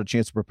had a lot of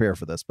chance to prepare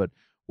for this, but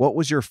what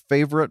was your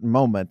favorite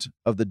moment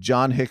of the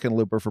John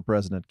Hickenlooper for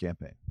President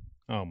campaign?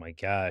 Oh my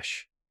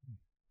gosh,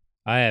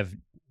 I have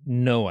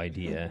no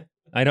idea.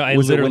 I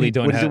literally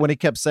don't. Was it when he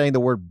kept saying the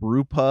word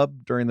brew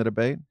pub during the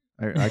debate?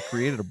 I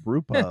created a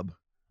brew pub.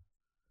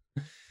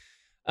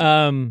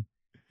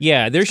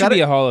 Yeah, there should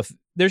be a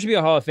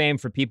hall of fame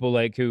for people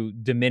like who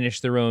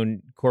diminish their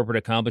own corporate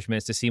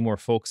accomplishments to seem more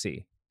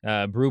folksy.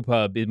 Brew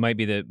pub, it might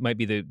be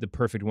the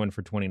perfect one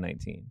for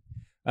 2019.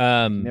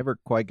 Never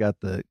quite got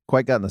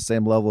on the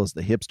same level as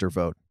the hipster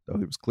vote, though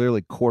he was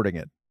clearly courting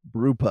it.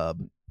 Brew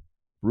pub.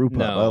 A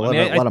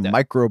lot of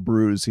micro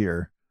brews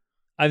here.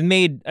 I've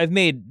made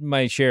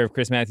my share of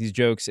Chris Matthews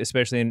jokes,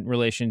 especially in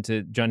relation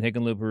to John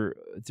Hickenlooper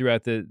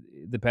throughout the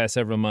past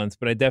several months.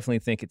 But I definitely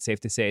think it's safe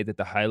to say that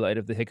the highlight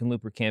of the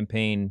Hickenlooper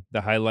campaign,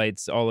 the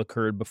highlights all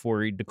occurred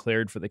before he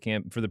declared for the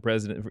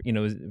president,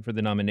 for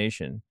the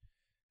nomination.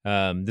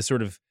 The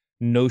sort of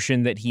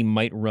notion that he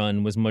might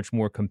run was much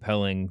more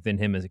compelling than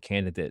him as a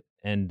candidate,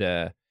 and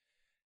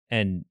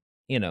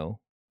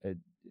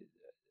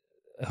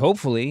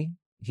hopefully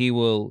he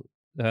will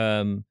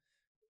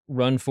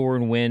run for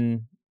and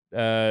win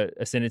a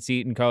Senate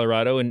seat in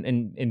Colorado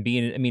and be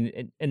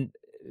an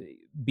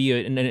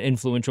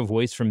influential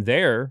voice from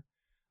there.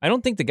 I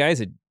don't think the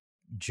guy's a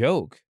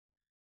joke,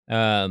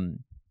 but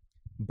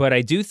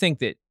I do think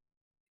that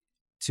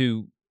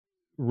to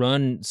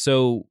run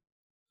so,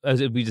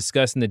 as we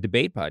discussed in the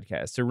debate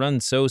podcast, to run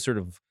so sort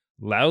of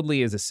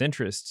loudly as a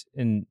centrist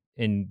in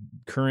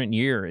current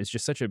year is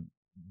just such a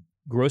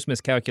gross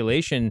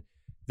miscalculation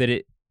that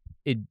it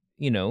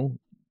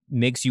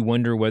makes you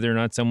wonder whether or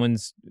not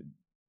someone's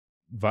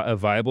a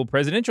viable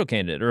presidential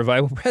candidate or a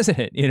viable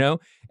president,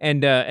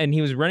 and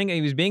he was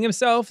being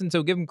himself, and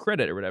so give him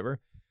credit or whatever.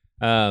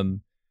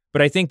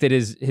 But I think that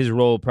his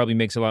role probably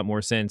makes a lot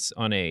more sense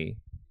on a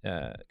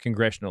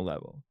congressional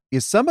level.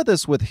 Is some of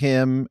this with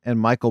him and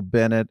Michael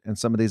Bennett and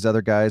some of these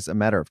other guys a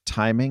matter of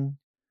timing?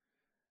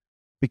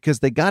 Because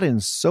they got in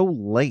so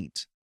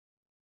late,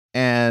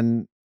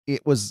 and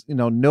it was,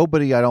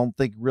 nobody, I don't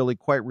think, really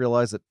quite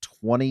realized that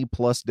 20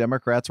 plus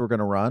Democrats were going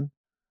to run.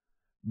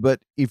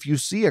 But if you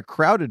see a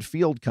crowded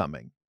field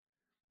coming,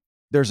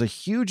 there's a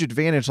huge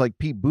advantage, like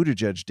Pete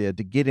Buttigieg did,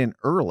 to get in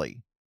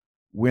early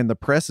when the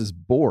press is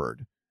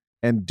bored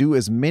and do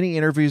as many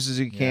interviews as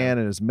you can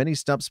and as many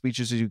stump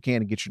speeches as you can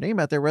and get your name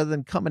out there, rather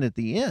than coming at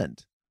the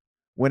end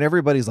when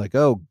everybody's like,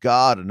 oh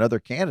God, another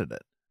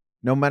candidate,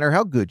 no matter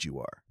how good you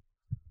are.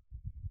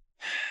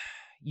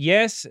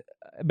 Yes,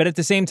 but at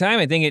the same time,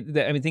 I think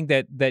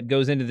that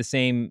goes into the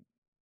same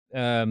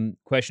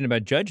question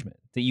about judgment,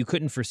 that you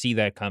couldn't foresee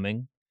that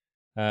coming.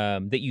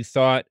 That you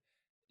thought,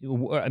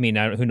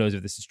 who knows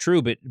if this is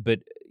true, but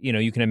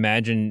you can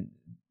imagine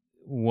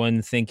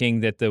one thinking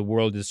that the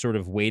world is sort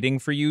of waiting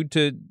for you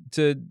to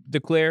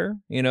declare,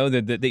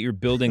 that you're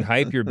building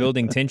hype, you're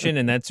building tension,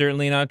 and that's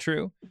certainly not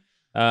true.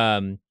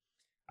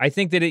 I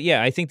think that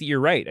I think that you're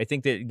right. I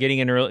think that getting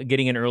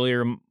in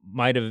earlier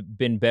might have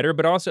been better,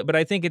 but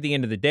I think at the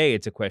end of the day,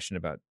 it's a question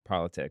about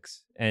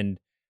politics, and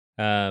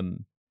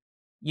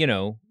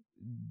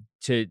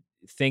to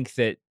think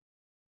that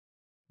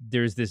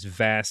there's this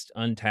vast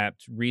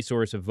untapped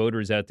resource of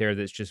voters out there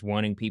that's just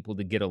wanting people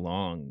to get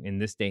along in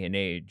this day and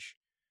age.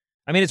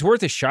 I mean, it's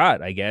worth a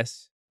shot, I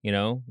guess. You're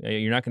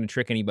not going to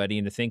trick anybody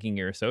into thinking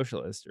you're a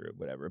socialist or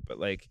whatever, but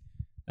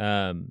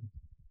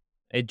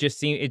it's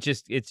just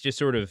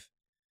sort of,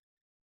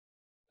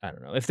 I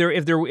don't know if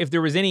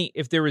there was any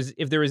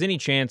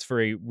chance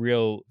for a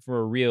real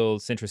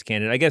centrist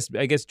candidate.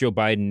 I guess Joe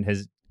Biden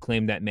has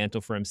claimed that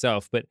mantle for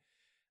himself, but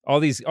all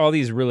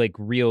these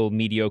real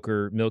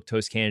mediocre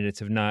milquetoast candidates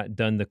have not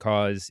done the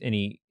cause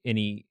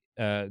any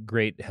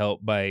great help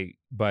by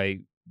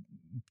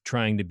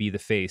trying to be the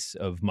face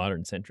of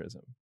modern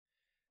centrism.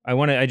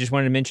 I just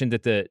wanted to mention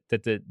that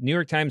the New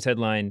York Times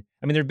headline.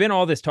 I mean, there's been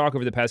all this talk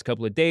over the past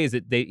couple of days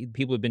that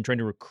people have been trying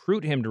to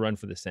recruit him to run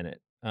for the Senate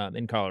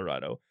in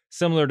Colorado,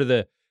 similar to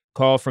the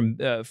call from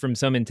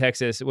some in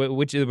Texas.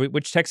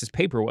 Which Texas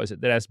paper was it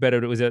that asked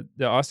Beto? Was it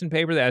the Austin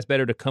paper that asked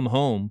Beto to come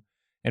home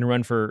and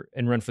run for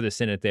the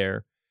Senate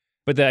there?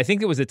 But I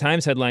think it was the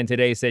Times headline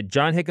today said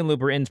John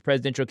Hickenlooper ends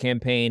presidential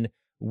campaign,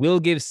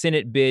 will give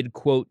Senate bid,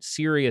 quote,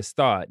 serious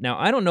thought. Now,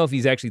 I don't know if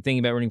he's actually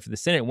thinking about running for the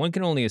Senate. One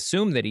can only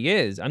assume that he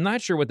is. I'm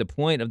not sure what the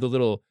point of the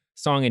little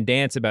song and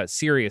dance about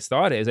serious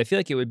thought is. I feel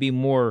like it would be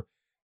more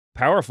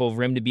powerful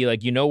for him to be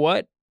like, you know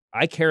what?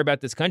 I care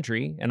about this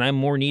country and I'm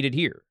more needed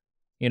here.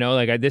 You know,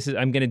 like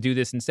I'm going to do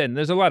this instead. And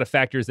there's a lot of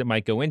factors that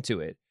might go into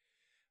it.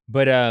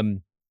 But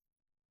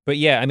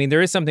yeah, I mean,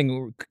 there is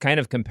something kind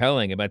of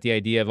compelling about the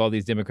idea of all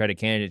these Democratic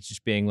candidates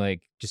just being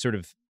like, just sort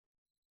of,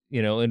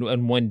 you know,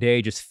 in one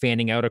day, just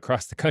fanning out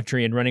across the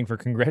country and running for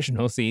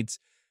congressional seats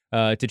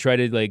to try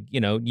to, like,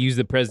 you know, use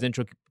the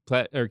presidential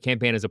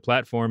campaign as a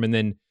platform, and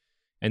then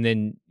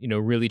you know,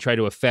 really try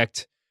to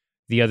affect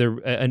the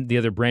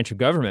other branch of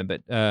government.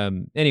 But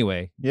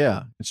anyway,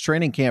 yeah, it's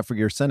training camp for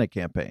your Senate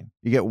campaign.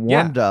 You get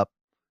warmed up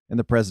in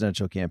the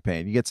presidential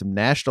campaign. You get some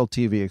national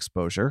TV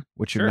exposure,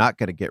 which you're not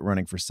going to get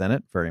running for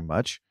Senate very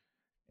much,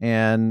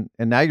 and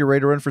now you're ready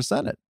to run for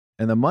Senate.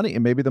 And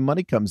maybe the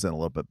money comes in a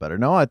little bit better.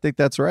 No, I think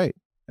that's right.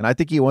 And I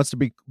think he wants to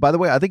be, by the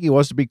way, I think he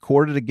wants to be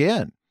courted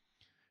again.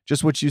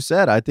 Just what you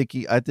said. I think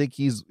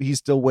he's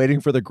still waiting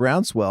for the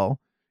groundswell.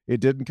 It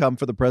didn't come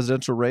for the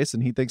presidential race,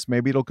 and he thinks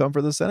maybe it'll come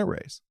for the Senate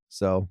race.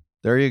 So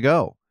there you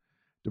go.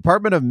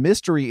 Department of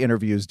Mystery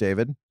interviews,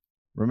 David.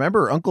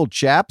 Remember Uncle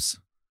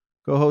Chaps,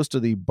 co-host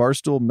of the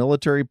Barstool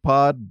Military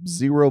Pod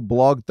Zero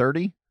Blog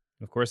 30?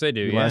 Of course I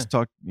do. We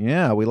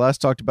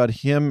last talked about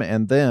him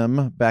and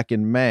them back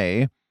in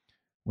May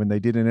when they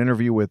did an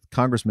interview with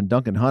Congressman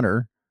Duncan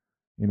Hunter,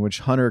 in which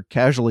Hunter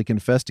casually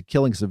confessed to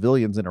killing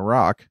civilians in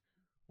Iraq.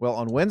 Well,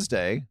 on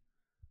Wednesday,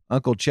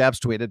 Uncle Chaps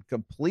tweeted,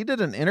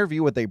 completed an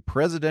interview with a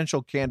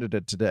presidential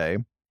candidate today.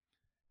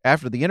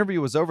 After the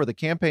interview was over, the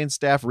campaign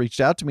staff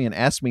reached out to me and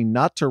asked me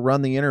not to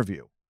run the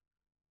interview.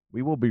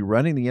 We will be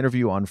running the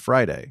interview on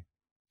Friday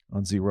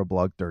on Zero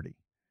Blog 30.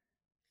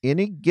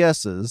 Any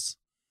guesses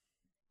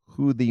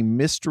who the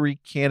mystery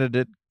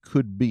candidate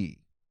could be?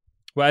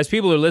 Well, as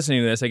people are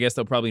listening to this, I guess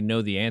they'll probably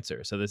know the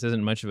answer. So this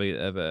isn't much of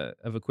a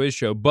quiz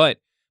show. But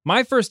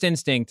my first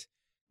instinct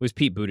was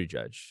Pete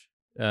Buttigieg,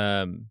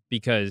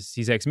 because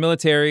he's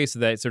ex-military, so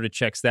that sort of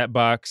checks that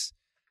box.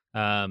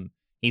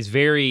 He's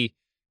very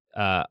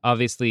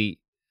obviously.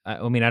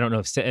 I mean, I don't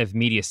know if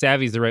media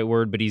savvy is the right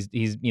word, but he's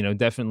you know,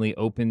 definitely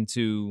open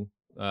to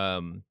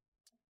getting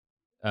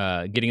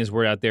his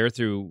word out there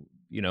through,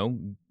 you know,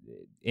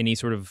 any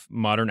sort of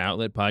modern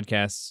outlet.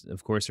 Podcasts,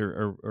 of course,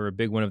 are a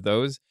big one of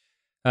those.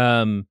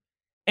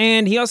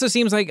 And he also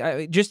seems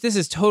like, this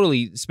is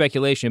totally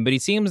speculation, but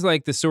it seems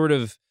like the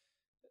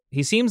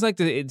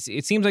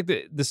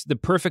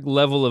perfect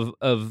level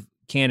of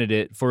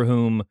candidate for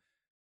whom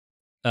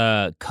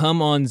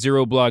come on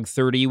Zero Blog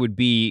 30 would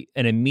be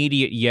an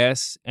immediate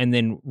yes, and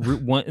then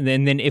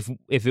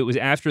if it was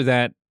after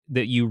that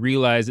you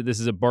realize that this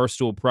is a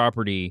Barstool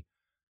property,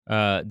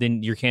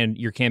 then your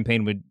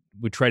campaign would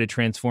try to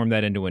transform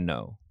that into a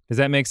no. Does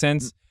that make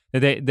sense?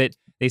 That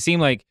they seem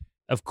like,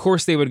 of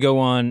course, they would go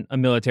on a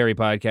military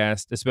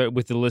podcast, especially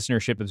with the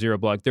listenership of Zero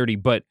Blog 30.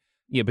 But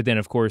then,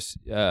 of course,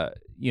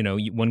 you know,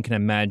 one can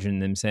imagine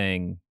them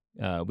saying,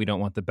 we don't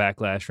want the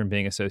backlash from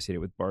being associated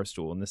with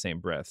Barstool in the same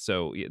breath.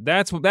 So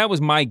that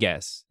was my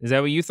guess. Is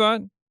that what you thought?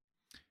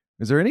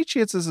 Is there any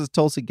chance this is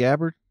Tulsi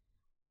Gabbard?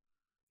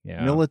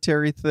 Yeah.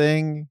 Military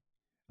thing,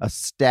 a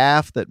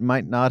staff that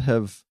might not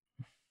have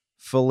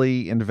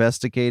fully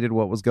investigated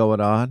what was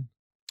going on.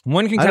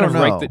 One can kind of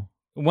write that.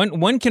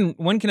 One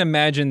can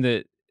imagine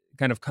the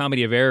kind of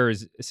comedy of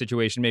errors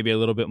situation maybe a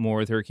little bit more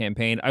with her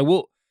campaign. I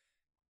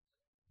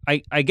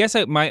guess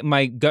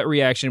my gut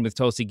reaction with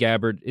Tulsi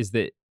Gabbard is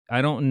that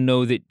I don't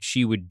know that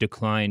she would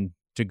decline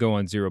to go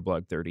on Zero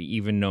Blog 30,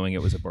 even knowing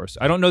it was a Barstool.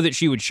 I don't know that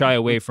she would shy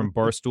away from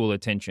Barstool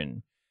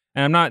attention.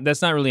 And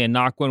that's not really a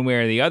knock one way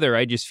or the other.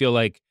 I just feel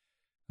like,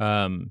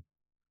 the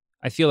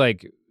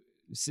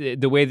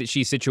way that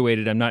she's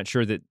situated, I'm not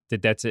sure that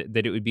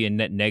it would be a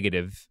net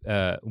negative.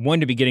 One,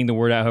 to be getting the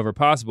word out however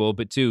possible,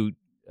 but two,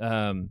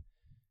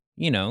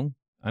 you know,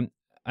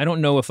 I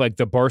don't know if like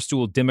the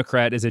Barstool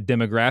Democrat is a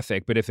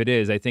demographic, but if it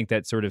is, I think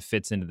that sort of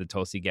fits into the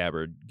Tulsi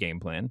Gabbard game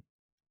plan.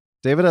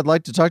 David, I'd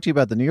like to talk to you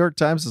about the New York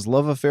Times'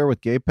 love affair with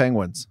gay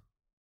penguins.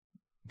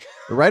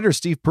 The writer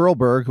Steve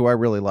Perlberg, who I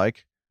really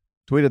like,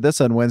 tweeted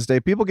this on Wednesday.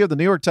 People give the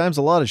New York Times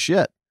a lot of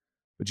shit,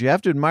 but you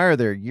have to admire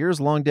their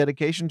years-long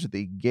dedication to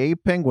the gay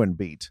penguin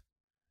beat.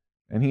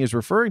 And he is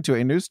referring to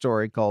a news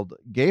story called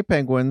 "Gay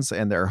Penguins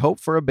and Their Hope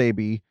for a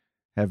Baby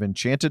Have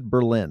Enchanted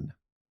Berlin."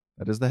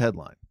 That is the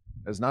headline.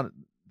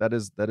 That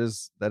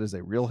is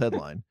a real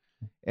headline.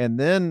 And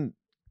then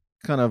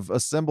kind of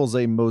assembles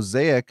a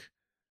mosaic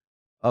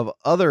of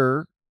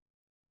other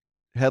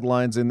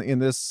headlines in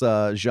this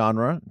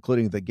genre,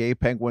 including "The Gay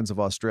Penguins of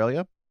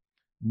Australia,"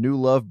 "New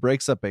Love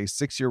Breaks Up a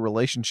 6-Year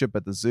Relationship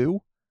at the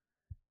Zoo,"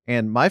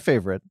 and my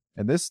favorite,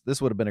 and this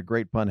would have been a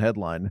great pun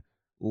headline,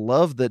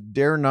 "Love That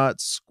Dare Not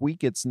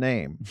Squeak Its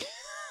Name."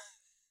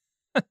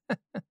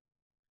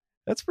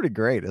 That's pretty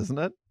great, isn't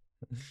it?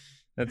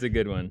 That's a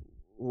good one.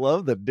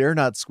 Love That Dare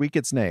Not Squeak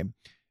Its Name.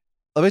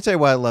 Let me tell you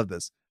why I love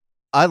this.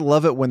 I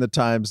love it when the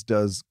Times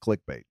does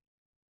clickbait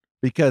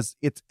because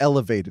it's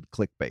elevated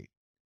clickbait.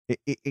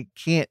 It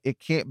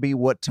can't be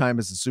what time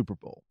is the Super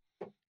Bowl.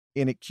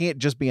 And it can't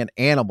just be an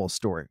animal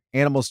story.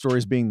 Animal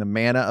stories being the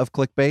manna of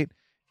clickbait.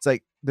 It's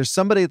like there's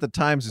somebody at the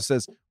Times who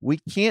says, we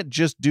can't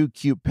just do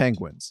cute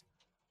penguins.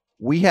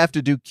 We have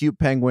to do cute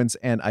penguins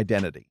and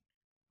identity.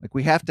 Like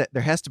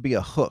there has to be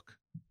a hook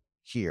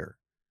here.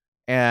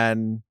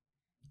 And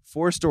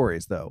 4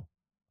 stories though.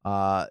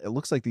 It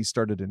looks like these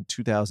started in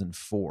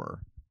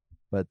 2004.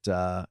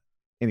 But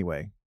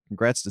anyway,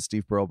 congrats to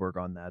Steve Perlberg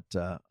on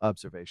that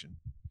observation.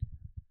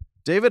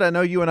 David, I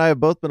know you and I have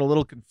both been a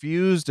little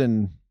confused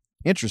and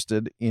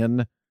interested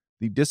in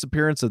the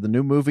disappearance of the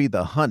new movie,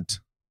 The Hunt.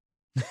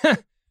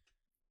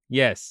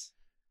 Yes.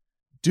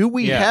 Do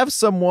we have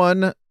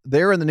someone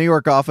there in the New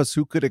York office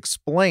who could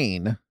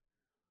explain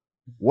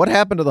what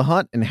happened to The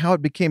Hunt and how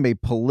it became a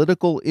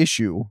political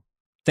issue?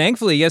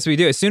 Thankfully, yes, we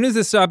do. As soon as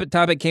this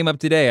topic came up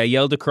today, I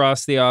yelled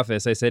across the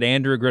office. I said,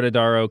 Andrew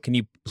Gradadaro, can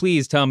you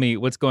please tell me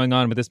what's going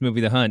on with this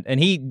movie, The Hunt? And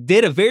he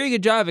did a very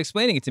good job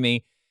explaining it to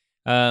me.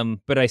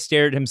 But I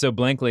stared at him so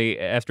blankly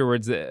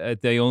afterwards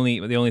that the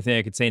only thing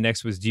I could say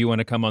next was, do you want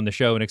to come on the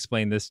show and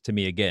explain this to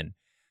me again?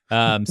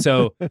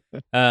 So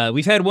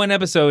we've had one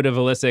episode of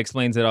Alyssa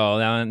Explains It All.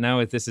 Now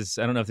if this is,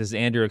 I don't know if this is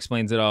Andrew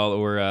Explains It All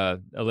or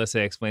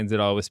Alyssa Explains It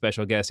All with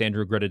special guest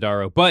Andrew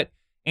Gradadaro. But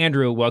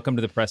Andrew, welcome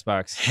to the press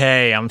box.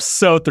 Hey, I'm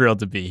so thrilled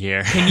to be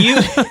here.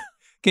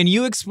 Can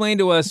you explain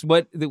to us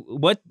what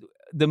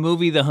the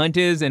movie The Hunt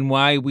is and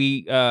why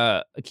we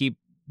keep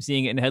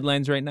seeing it in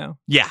headlines right now?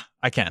 Yeah,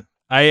 I can.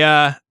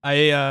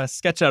 I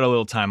sketch out a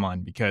little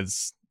timeline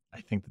because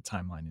I think the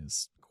timeline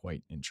is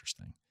quite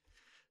interesting.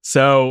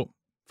 So,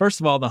 first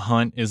of all, The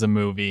Hunt is a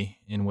movie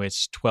in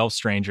which 12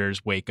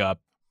 strangers wake up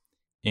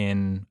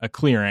in a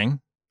clearing,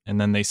 and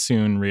then they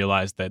soon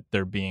realize that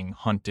they're being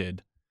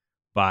hunted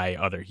by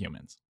other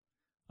humans.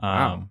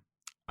 Wow.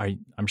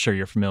 I'm sure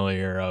you're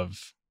familiar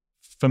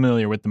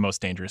with The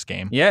Most Dangerous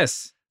Game.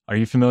 Yes. Are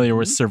you familiar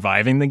with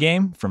Surviving the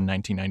Game from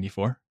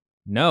 1994?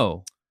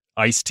 No.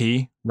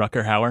 Ice-T,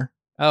 Rutger Hauer.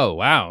 Oh,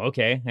 wow.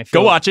 Okay.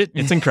 Go watch it.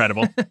 It's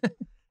incredible.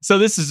 So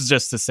this is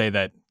just to say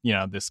that,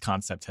 this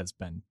concept has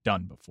been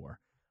done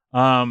before.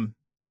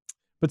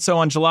 But so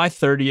on July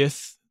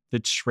 30th, the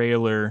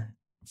trailer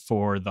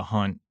for The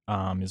Hunt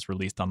is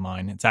released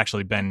online. It's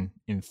actually been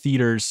in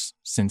theaters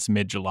since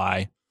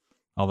mid-July,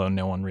 although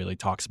no one really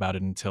talks about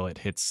it until it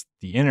hits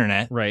the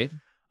internet. Right.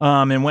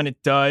 And when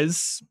it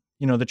does,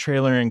 the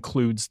trailer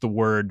includes the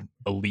word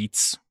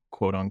elites,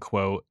 quote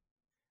unquote.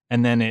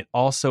 And then it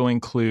also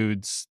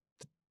includes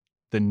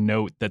the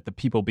note that the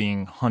people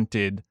being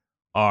hunted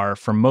are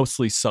from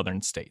mostly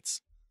southern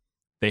states.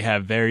 They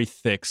have very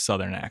thick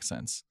southern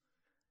accents.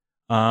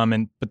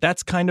 But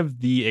that's kind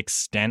of the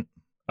extent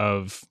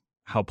of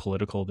how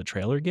political the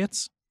trailer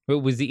gets. But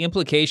was the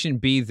implication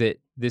be that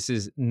this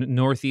is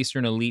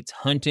northeastern elites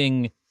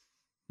hunting?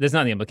 That's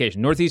not the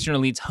implication. Northeastern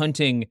elites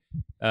hunting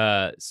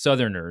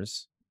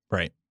southerners.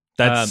 Right.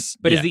 Is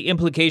the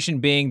implication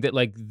being that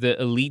like the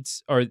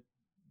elites are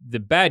the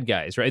bad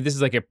guys, right? This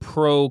is like a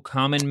pro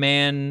common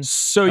man,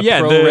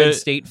 pro red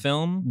state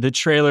film. The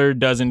trailer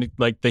doesn't,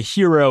 like, the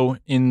hero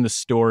in the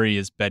story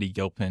is Betty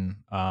Gilpin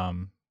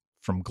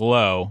from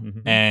Glow,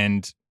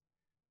 and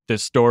the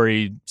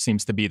story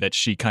seems to be that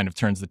she kind of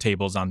turns the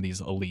tables on these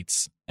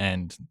elites,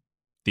 and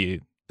the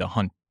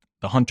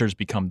hunters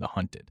become the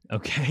hunted.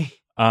 Okay.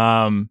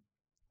 But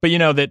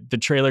that the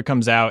trailer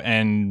comes out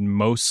and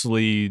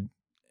mostly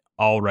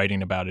all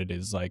writing about it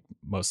is like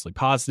mostly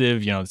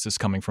positive. This is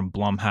coming from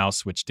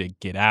Blumhouse, which did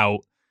Get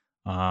Out.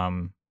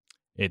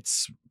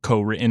 It's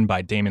co-written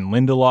by Damon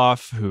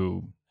Lindelof,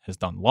 who has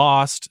done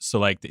Lost. So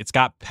like it's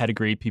got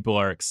pedigree. People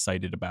are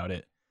excited about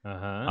it.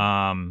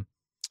 No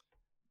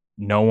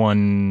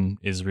one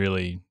is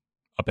really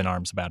up in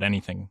arms about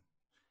anything.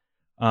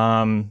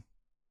 A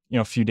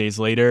few days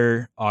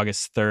later,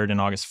 August 3rd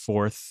and August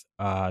 4th,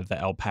 the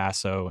El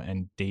Paso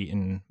and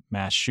Dayton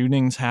mass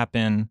shootings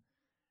happen.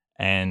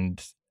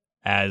 And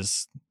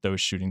as those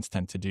shootings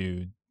tend to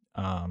do,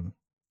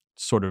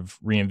 sort of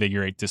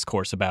reinvigorate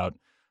discourse about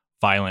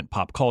violent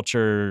pop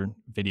culture,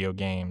 video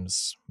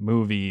games,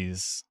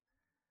 movies.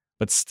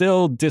 But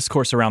still,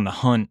 discourse around The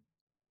Hunt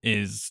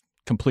is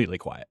completely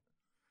quiet.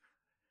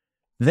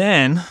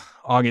 Then,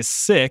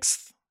 August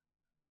 6th,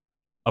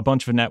 a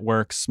bunch of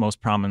networks,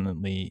 most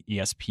prominently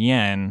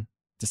ESPN,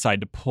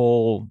 decide to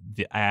pull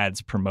the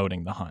ads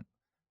promoting the hunt.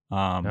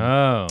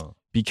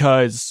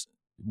 Because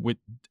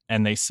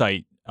and they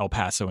cite El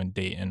Paso and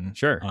Dayton.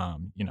 Sure.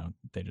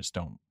 They just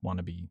don't want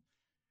to be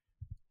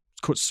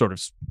sort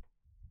of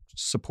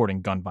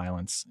supporting gun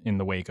violence in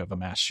the wake of a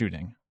mass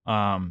shooting.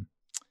 And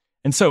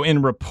so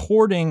in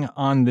reporting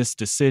on this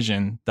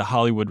decision, the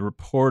Hollywood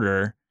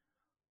Reporter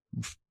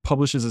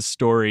publishes a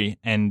story,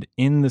 and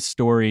in the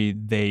story,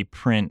 they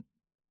print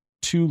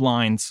 2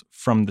 lines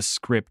from the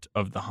script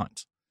of The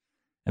Hunt.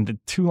 And the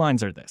 2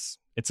 lines are this.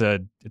 It's a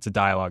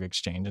dialogue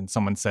exchange, and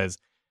someone says,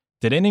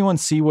 "Did anyone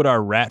see what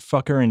our rat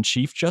fucker in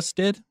chief just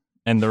did?"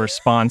 And the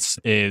response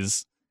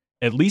is,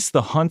 "At least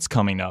the hunt's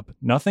coming up.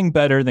 Nothing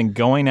better than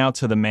going out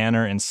to the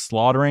manor and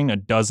slaughtering a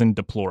dozen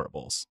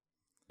deplorables."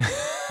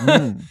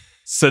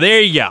 So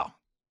there you go.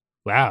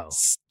 Wow.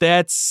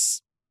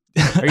 That's...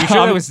 Are you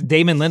sure that was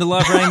Damon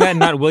Lindelof writing that and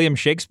not William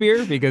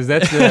Shakespeare? Because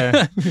that's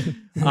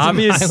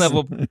obvious. High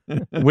level.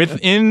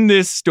 Within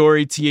this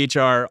story,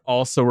 THR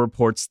also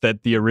reports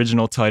that the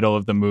original title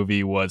of the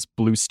movie was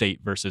Blue State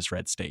versus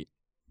Red State.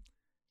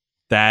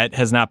 That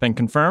has not been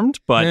confirmed,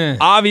 but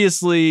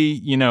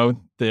obviously,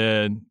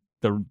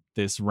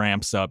 this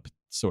ramps up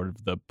sort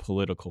of the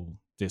political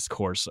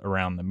discourse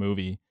around the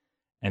movie.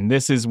 And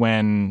this is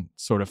when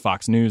sort of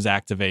Fox News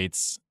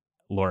activates.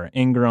 Laura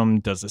Ingraham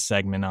does a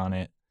segment on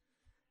it.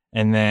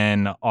 And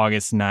then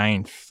August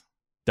 9th,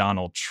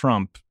 Donald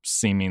Trump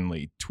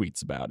seemingly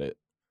tweets about it.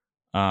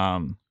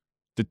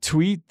 The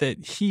tweet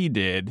that he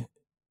did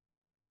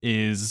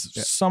is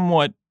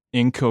somewhat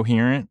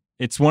incoherent.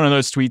 It's one of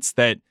those tweets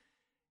that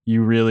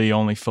you really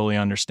only fully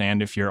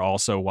understand if you're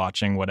also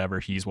watching whatever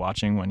he's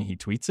watching when he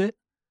tweets it.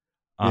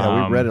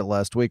 Yeah, we read it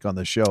last week on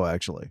the show,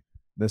 actually.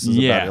 This is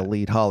about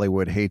elite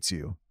Hollywood hates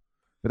you.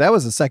 But that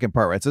was the second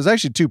part, right? So there's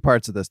actually 2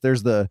 parts of this.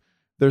 There's the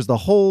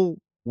whole,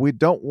 we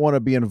don't want to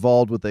be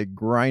involved with a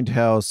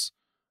grindhouse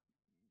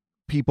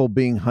people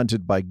being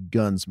hunted by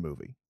guns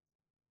movie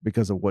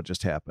because of what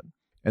just happened.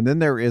 And then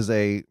there is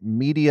a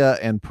media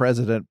and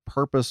president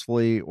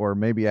purposefully, or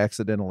maybe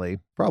accidentally,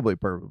 probably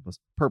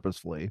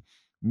purposefully,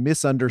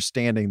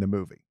 misunderstanding the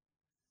movie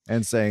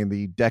and saying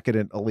the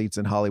decadent elites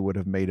in Hollywood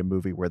have made a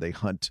movie where they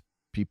hunt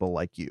people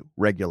like you,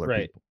 regular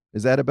people.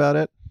 Is that about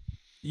it?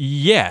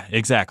 Yeah,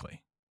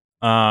 exactly.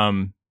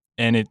 And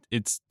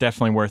it's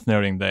definitely worth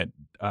noting that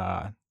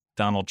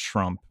Donald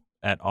Trump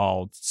et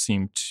al.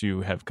 Seemed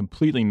to have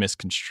completely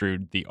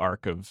misconstrued the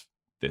arc of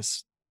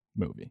this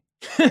movie.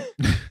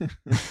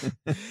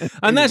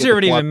 I'm not sure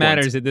what even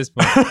matters at this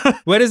point.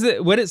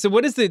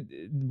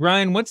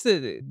 Brian, what's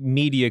the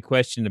media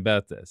question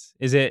about this?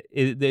 Is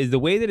the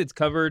way that it's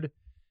covered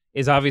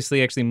is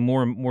obviously actually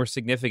more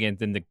significant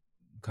than the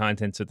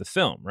contents of the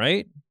film,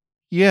 right?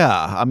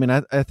 Yeah. I mean,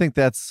 I think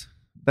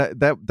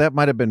that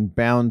might have been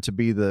bound to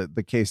be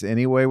the case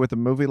anyway with a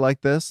movie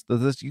like this.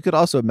 You could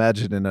also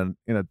imagine in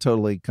a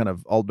totally kind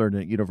of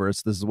alternate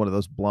universe, this is one of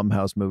those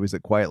Blumhouse movies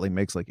that quietly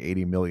makes like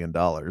 $80 million.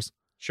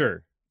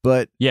 Sure.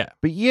 But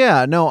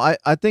no,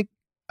 I think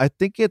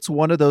it's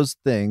one of those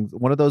things,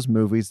 one of those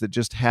movies that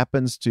just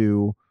happens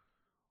to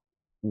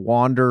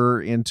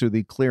wander into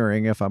the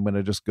clearing, if I'm going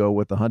to just go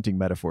with the hunting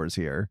metaphors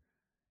here,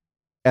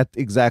 at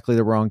exactly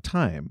the wrong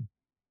time.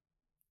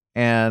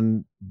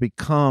 And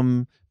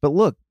but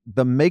look,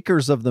 the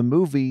makers of the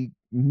movie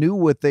knew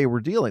what they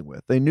were dealing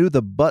with. They knew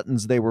the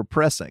buttons they were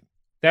pressing.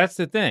 That's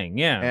the thing,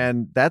 yeah.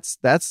 And that's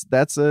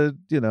a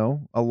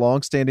a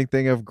long-standing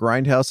thing of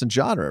grindhouse and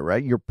genre,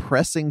 right? You're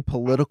pressing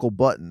political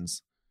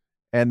buttons,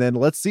 and then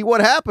let's see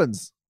what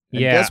happens.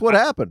 And guess what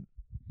happened?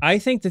 I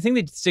think the thing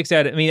that sticks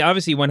out, I mean,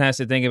 obviously one has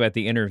to think about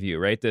The Interview,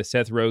 right? The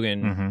Seth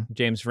Rogen,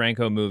 James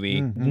Franco movie.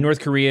 North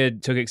Korea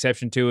took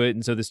exception to it,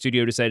 and so the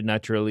studio decided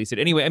not to release it.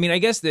 Anyway, I mean, I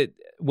guess that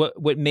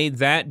what made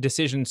that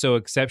decision so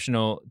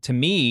exceptional to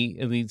me,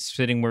 at least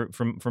sitting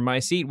from my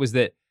seat, was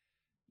that,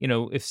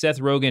 if Seth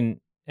Rogen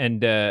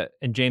and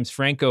James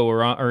Franco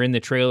are in the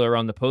trailer or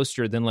on the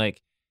poster, then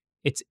like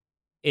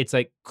it's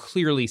like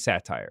clearly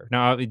satire.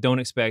 Now, I don't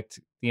expect,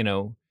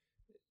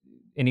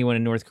 anyone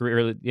in North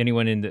Korea or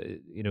anyone in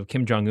the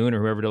Kim Jong-un or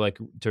whoever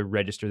to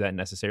register that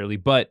necessarily,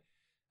 but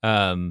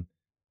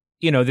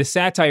the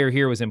satire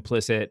here was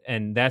implicit,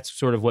 and that's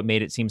sort of what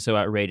made it seem so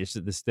outrageous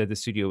that the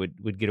studio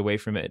would get away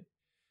from it.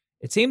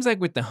 It seems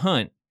like with The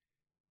Hunt,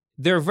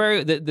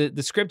 the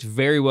script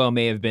very well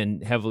may have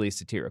been heavily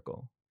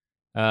satirical.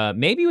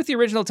 Maybe with the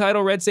original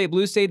title Red State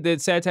Blue State, the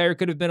satire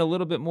could have been a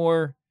little bit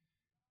more.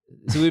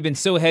 So we've been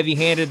so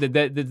heavy-handed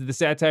that the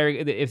satire,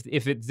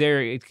 if it's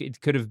there, it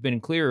could have been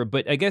clearer.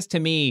 But I guess to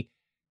me,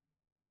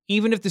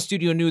 even if the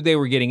studio knew they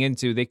were getting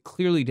into, they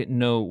clearly didn't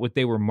know what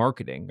they were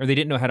marketing, or they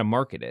didn't know how to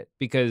market it,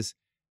 because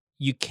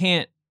you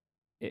can't.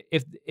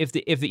 If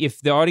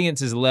the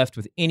audience is left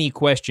with any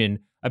question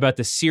about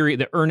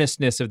the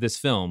earnestness of this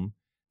film,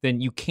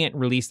 then you can't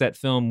release that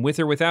film with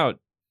or without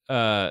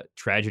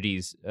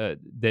tragedies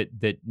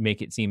that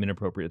make it seem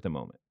inappropriate at the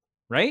moment,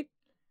 right?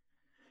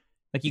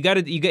 Like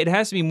it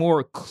has to be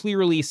more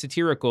clearly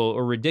satirical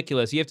or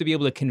ridiculous. You have to be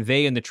able to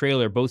convey in the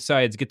trailer both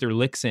sides get their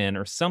licks in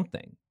or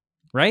something,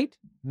 right?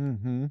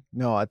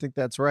 No, I think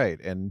that's right.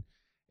 And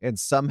and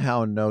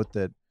somehow note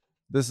that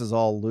this is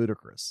all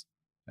ludicrous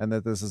and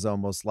that this is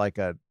almost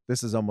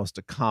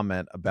a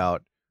comment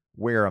about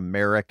where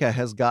America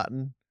has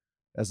gotten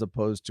as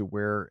opposed to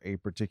where a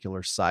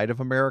particular side of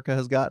America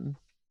has gotten?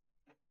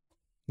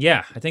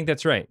 Yeah, I think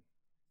that's right.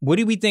 What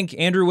do we think,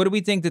 Andrew? What do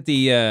we think that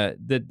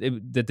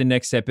the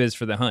next step is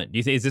for The Hunt? Do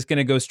you think is this going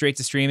to go straight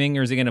to streaming,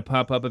 or is it going to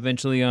pop up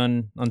eventually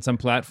on some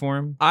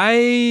platform?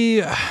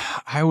 I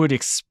would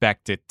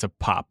expect it to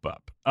pop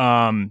up.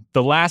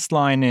 The last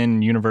line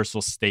in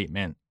Universal's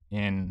statement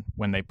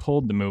when they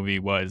pulled the movie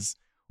was,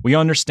 "We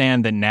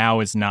understand that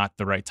now is not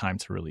the right time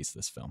to release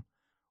this film,"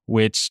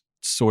 which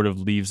sort of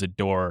leaves a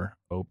door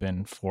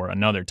open for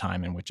another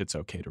time in which it's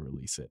okay to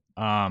release it.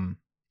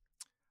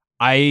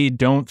 I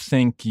don't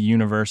think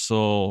Universal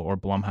or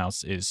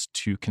Blumhouse is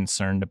too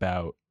concerned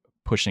about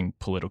pushing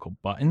political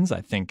buttons. I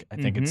think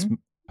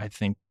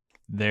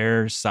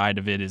their side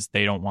of it is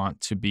they don't want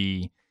to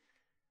be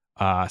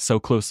so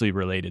closely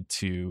related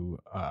to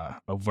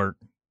overt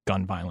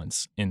gun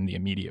violence in the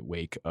immediate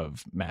wake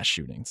of mass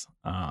shootings.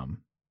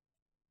 I'm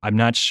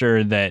not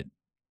sure that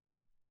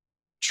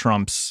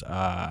Trump's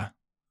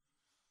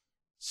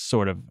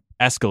sort of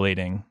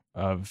escalating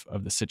of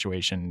the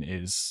situation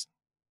is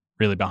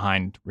really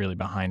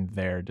behind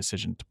their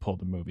decision to pull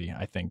the movie.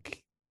 I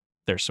think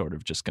they're sort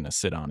of just going to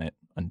sit on it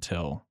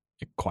until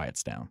it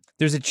quiets down.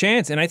 There's a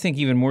chance, and I think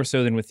even more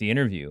so than with The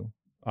Interview,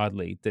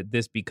 oddly, that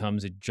this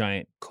becomes a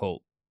giant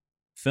cult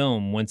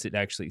film once it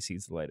actually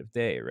sees the light of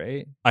day,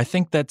 right? I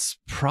think that's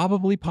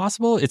probably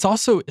possible. It's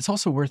also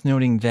worth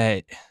noting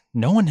that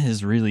no one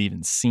has really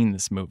even seen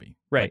this movie.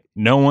 Right. Like,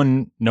 no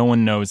one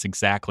knows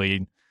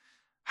exactly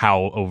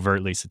how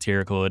overtly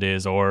satirical it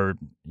is, or,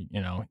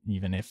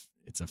 even if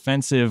it's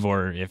offensive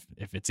or if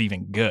it's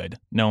even good.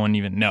 No one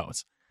even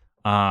knows.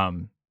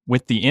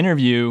 With The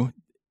Interview,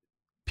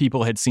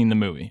 people had seen the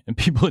movie, and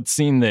people had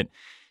seen that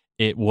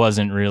it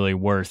wasn't really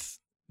worth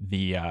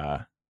the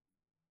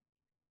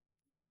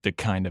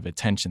kind of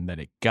attention that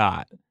it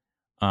got.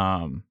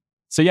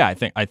 So yeah,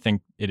 I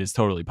think it is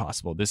totally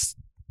possible. This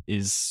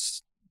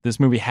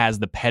movie has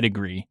the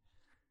pedigree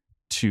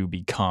to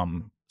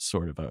become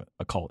sort of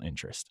a cult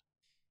interest.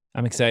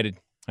 I'm excited.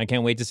 I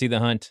can't wait to see The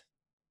Hunt.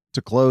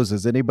 To close,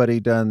 has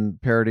anybody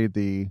parodied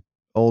the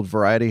old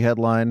Variety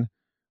headline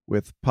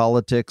with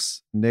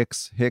politics,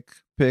 Knicks, Hick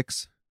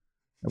picks?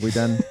 Have we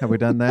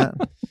done that?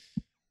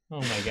 Oh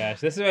my gosh.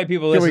 This is why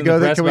people listen to the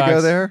press Can box. we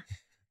go there?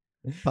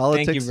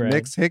 Politics, Brad.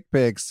 Knicks, Hick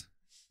picks.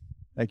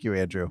 Thank you,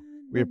 Andrew.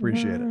 We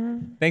appreciate it.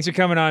 Thanks for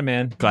coming on,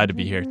 man. Glad to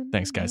be here.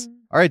 Thanks, guys.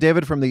 All right,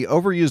 David, from the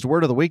Overused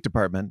Word of the Week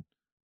department,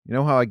 you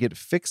know how I get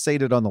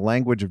fixated on the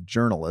language of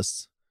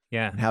journalists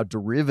Yeah. and how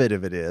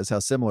derivative it is, how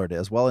similar it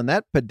is. Well, in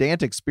that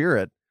pedantic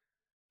spirit,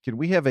 can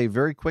we have a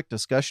very quick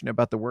discussion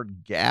about the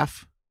word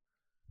gaffe?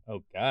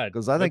 Oh God.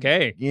 Because I think,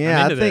 okay.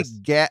 yeah, I'm into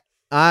this.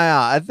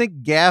 I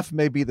think gaffe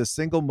may be the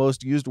single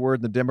most used word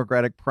in the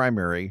Democratic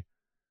primary,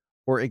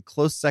 or a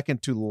close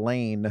second to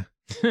lane.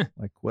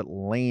 Like, what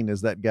lane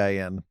is that guy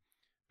in?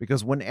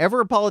 Because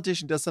whenever a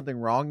politician does something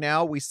wrong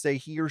now, we say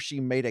he or she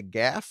made a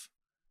gaffe.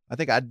 I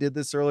think I did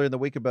this earlier in the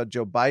week about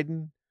Joe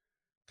Biden.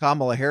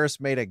 Kamala Harris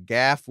made a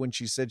gaffe when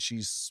she said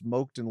she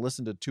smoked and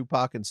listened to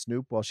Tupac and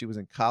Snoop while she was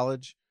in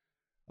college.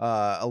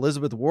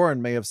 Elizabeth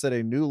Warren may have set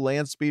a new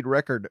land speed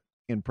record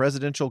in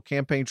presidential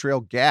campaign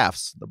trail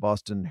gaffes, the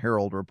Boston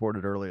Herald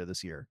reported earlier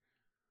this year.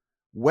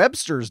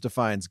 Webster's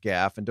defines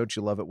gaffe, and don't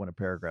you love it when a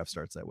paragraph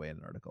starts that way in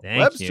an article?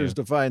 Webster's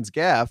defines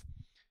gaffe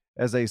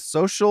as a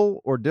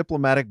social or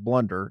diplomatic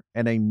blunder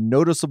and a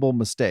noticeable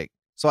mistake.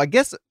 So I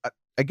guess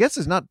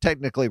it's not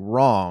technically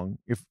wrong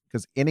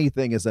because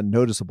anything is a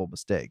noticeable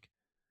mistake.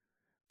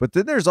 But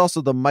then there's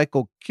also the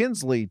Michael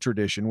Kinsley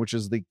tradition, which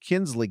is the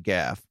Kinsley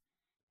gaffe,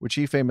 which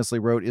he famously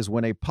wrote is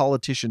when a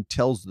politician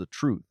tells the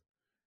truth.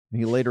 And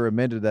he later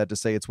amended that to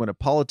say it's when a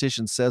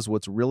politician says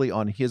what's really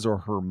on his or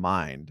her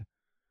mind.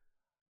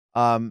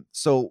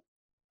 So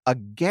a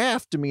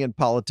gaffe to me in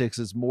politics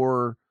is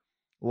more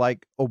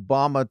like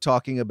Obama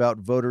talking about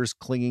voters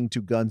clinging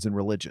to guns and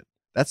religion.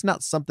 That's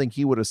not something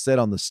he would have said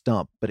on the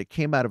stump, but it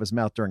came out of his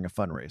mouth during a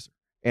fundraiser.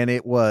 And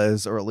it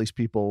was, or at least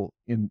people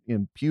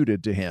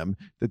imputed to him,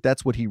 that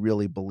that's what he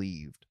really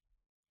believed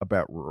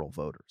about rural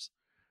voters.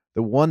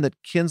 The one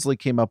that Kinsley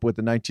came up with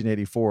in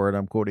 1984, and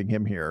I'm quoting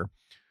him here,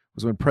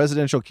 was when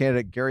presidential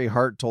candidate Gary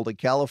Hart told a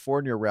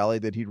California rally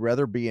that he'd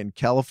rather be in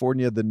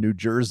California than New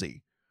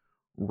Jersey.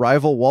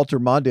 Rival Walter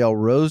Mondale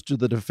rose to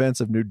the defense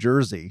of New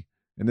Jersey,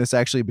 and this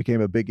actually became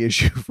a big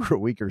issue for a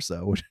week or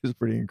so, which is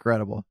pretty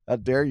incredible. How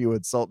dare you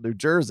insult New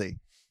Jersey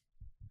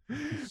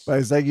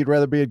by saying you'd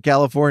rather be in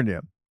California?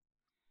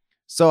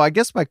 So I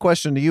guess my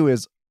question to you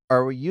is,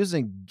 are we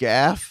using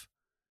gaffe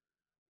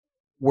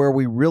where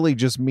we really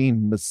just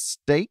mean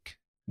mistake?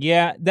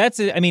 Yeah, that's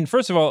it. I mean,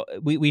 first of all,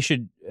 we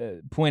should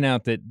point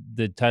out that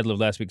the title of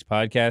last week's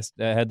podcast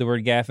had the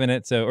word gaffe in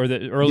it. So, or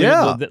the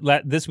earlier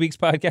this week's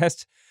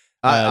podcast.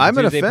 I'm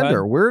an Tuesday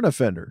offender. pod. We're an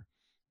offender.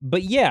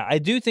 But yeah, I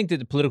do think that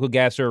the political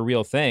gaffes are a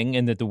real thing,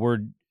 and that the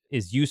word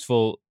is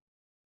useful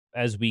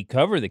as we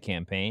cover the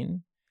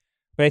campaign.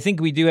 But I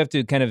think we do have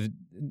to kind of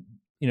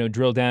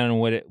drill down on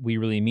what we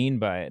really mean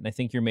by it. And I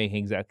think you're making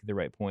exactly the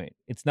right point.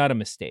 It's not a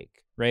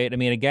mistake, right? I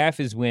mean, a gaffe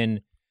is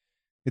when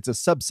it's a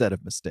subset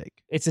of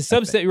mistake. It's a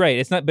subset, right?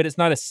 It's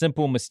not a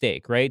simple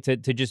mistake, right? To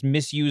just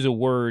misuse a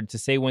word, to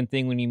say one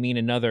thing when you mean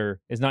another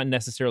is not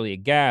necessarily a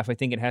gaffe. I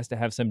think it has to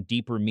have some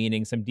deeper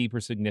meaning, some deeper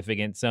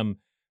significance, some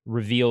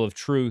reveal of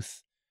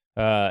truth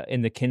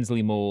in the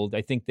Kinsley mold.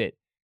 I think that,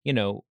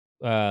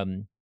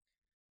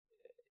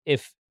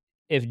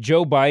 if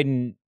Joe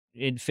Biden,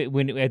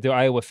 when at the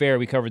Iowa Fair,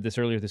 we covered this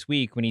earlier this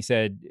week, when he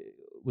said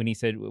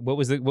what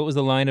was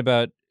the line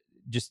about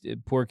just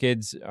poor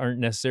kids aren't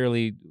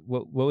necessarily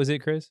what was it,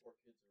 Chris?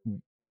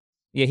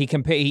 Yeah,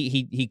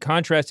 he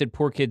contrasted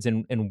poor kids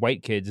and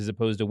white kids as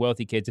opposed to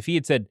wealthy kids. If he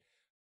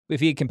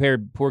had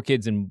compared poor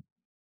kids and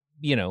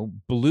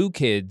blue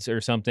kids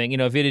or something,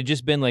 if it had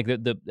just been like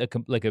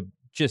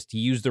just to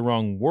use the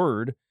wrong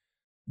word,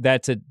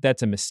 that's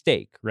a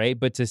mistake, right?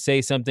 But to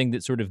say something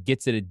that sort of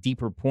gets at a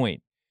deeper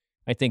point,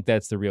 I think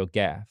that's the real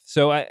gaffe.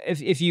 So I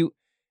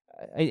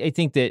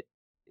think that,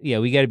 yeah,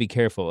 we got to be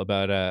careful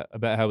about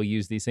how we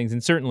use these things,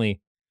 and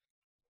certainly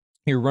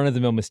your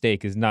run-of-the-mill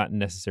mistake is not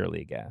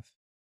necessarily a gaffe.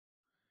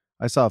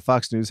 I saw a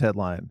Fox News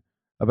headline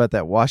about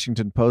that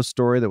Washington Post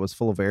story that was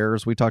full of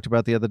errors we talked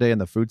about the other day in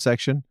the food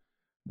section.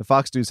 The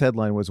Fox News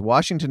headline was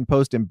Washington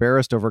Post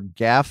embarrassed over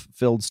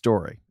gaffe-filled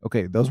story.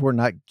 Okay, those were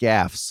not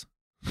gaffes.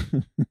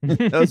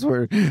 those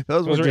were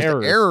just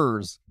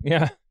errors.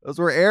 Yeah, those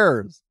were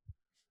errors.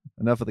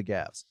 Enough of the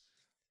gaffes.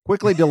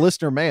 Quickly to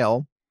listener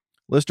mail.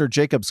 Listener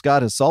Jacob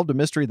Scott has solved a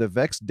mystery that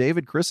vexed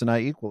David, Chris, and I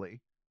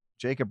equally.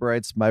 Jacob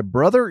writes, my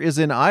brother is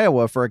in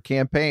Iowa for a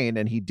campaign,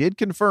 and he did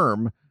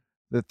confirm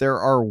that there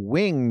are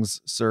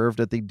wings served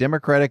at the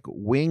Democratic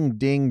Wing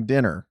Ding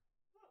Dinner.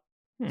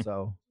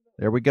 So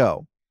there we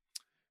go.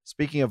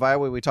 Speaking of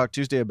Iowa, we talked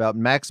Tuesday about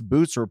Max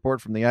Booth's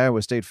report from the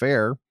Iowa State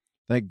Fair.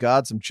 Thank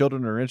God some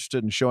children are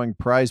interested in showing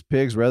prize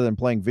pigs rather than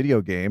playing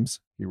video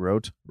games, he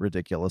wrote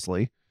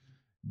ridiculously.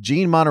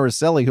 Gene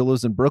Monteroselli, who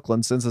lives in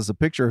Brooklyn, sends us a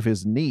picture of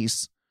his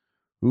niece,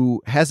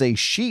 who has a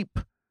sheep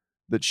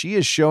that she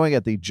is showing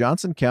at the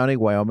Johnson County,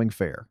 Wyoming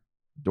Fair.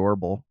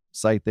 Adorable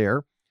sight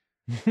there.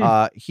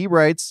 Gene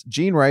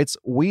writes,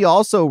 we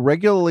also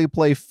regularly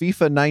play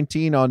FIFA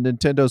 19 on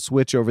Nintendo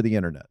Switch over the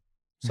internet.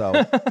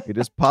 So it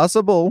is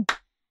possible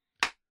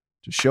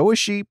to show a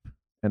sheep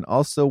and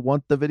also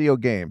want the video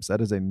games. That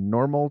is a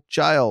normal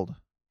child.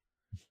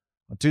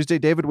 On Tuesday,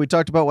 David, we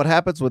talked about what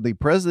happens when the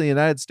president of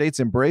the United States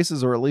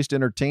embraces or at least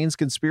entertains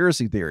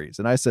conspiracy theories.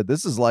 And I said,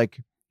 this is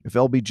like if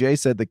LBJ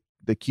said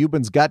the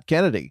Cubans got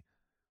Kennedy.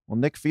 Well,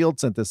 Nick Field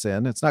sent this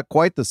in. It's not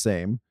quite the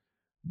same,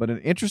 but an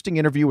interesting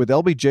interview with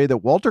LBJ that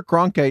Walter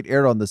Cronkite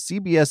aired on the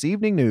CBS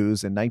Evening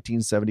News in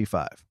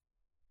 1975.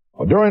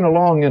 During a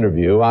long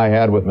interview I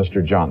had with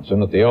Mr.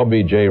 Johnson at the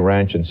LBJ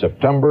Ranch in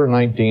September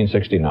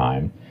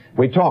 1969,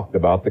 we talked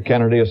about the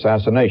Kennedy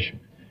assassination.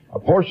 A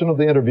portion of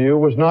the interview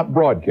was not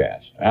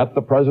broadcast at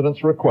the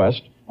president's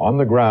request on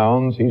the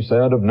grounds, he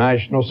said, of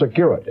national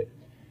security.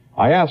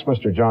 I asked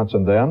Mr.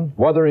 Johnson then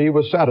whether he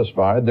was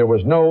satisfied there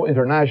was no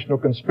international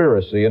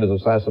conspiracy in his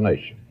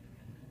assassination.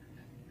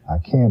 I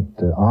can't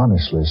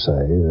honestly say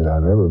that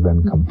I've ever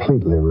been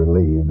completely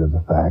relieved of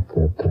the fact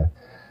that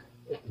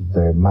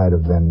there might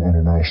have been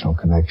international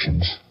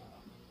connections.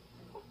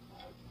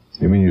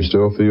 You mean you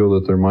still feel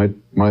that there might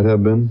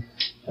have been?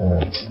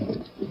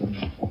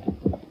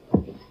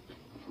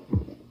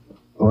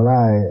 Well,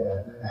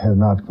 I have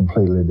not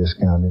completely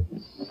discounted.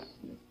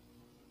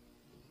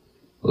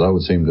 Well, that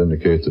would seem to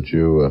indicate that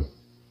you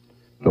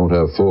don't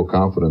have full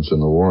confidence in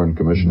the Warren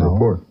Commission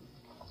report.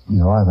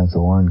 No, I think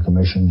the Warren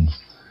Commission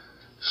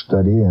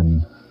study,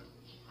 and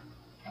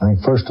I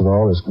think, first of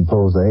all, is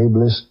composed of the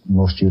ablest,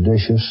 most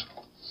judicious,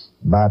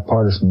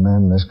 bipartisan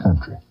men in this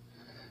country.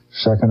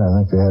 Second, I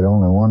think they had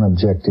only one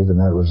objective, and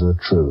that was the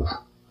truth.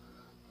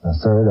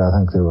 Third, I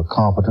think they were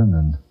competent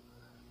and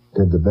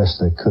did the best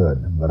they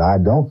could. But I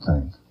don't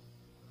think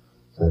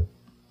that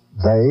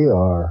they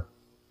or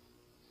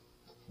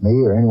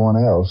me or anyone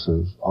else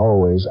is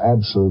always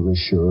absolutely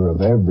sure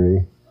of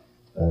every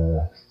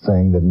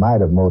thing that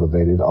might have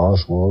motivated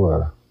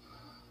Oswald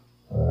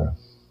or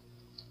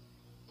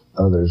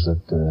others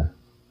that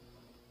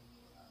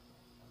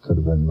could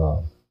have been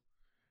involved.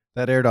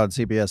 That aired on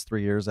CBS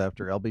 3 years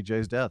after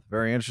LBJ's death.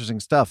 Very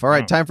interesting stuff. All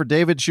right, time for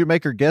David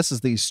Shoemaker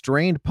guesses the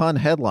strained pun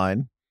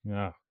headline.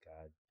 Oh,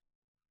 God.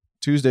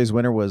 Tuesday's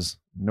winner was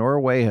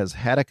Norway has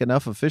haddock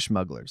enough of fish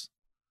smugglers.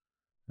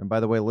 And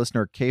by the way,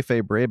 listener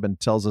Kayfe Braben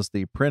tells us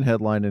the print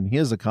headline in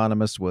his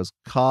Economist was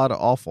cod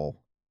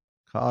awful.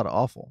 Cod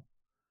awful.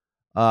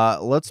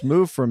 Let's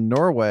move from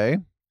Norway,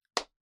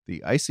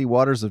 the icy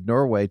waters of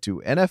Norway,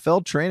 to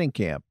NFL training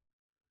camp.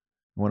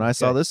 When I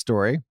saw this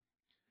story,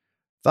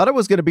 thought it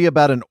was going to be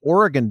about an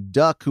Oregon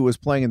Duck who was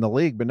playing in the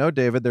league, but no,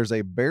 David, there's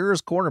a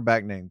Bears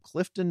cornerback named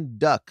Clifton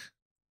Duck.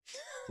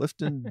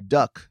 Clifton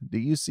Duck,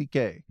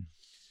 D-U-C-K.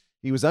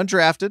 He was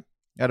undrafted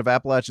out of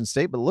Appalachian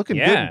State, but looking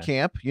good in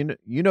camp. You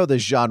know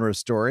this genre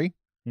story.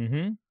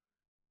 Mm-hmm.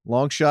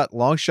 Long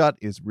shot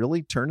is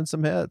really turning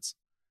some heads.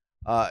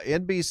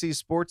 NBC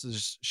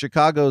Sports'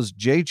 Chicago's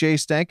J.J.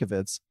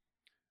 Stankiewicz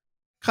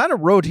kind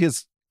of wrote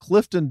his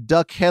Clifton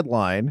Duck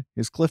headline.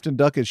 His Clifton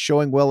Duck is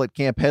showing well at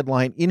camp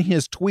headline in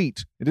his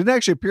tweet. It didn't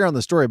actually appear on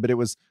the story, but it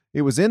was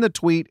in the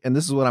tweet, and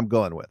this is what I'm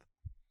going with.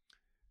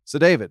 So,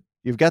 David,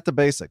 you've got the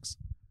basics.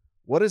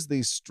 What is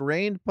the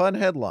strained pun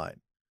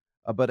headline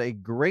about a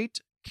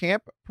great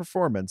camp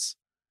performance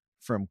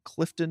from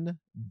Clifton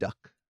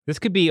Duck? This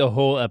could be a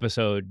whole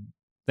episode.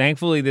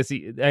 Thankfully,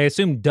 I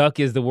assume duck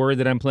is the word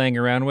that I'm playing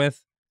around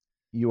with.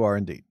 You are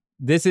indeed.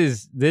 This.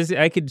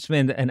 I could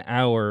spend an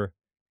hour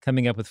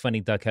coming up with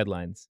funny duck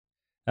headlines.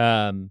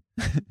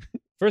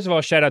 First of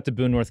all, shout out to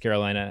Boone, North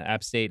Carolina.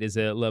 App State is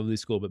a lovely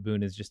school, but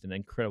Boone is just an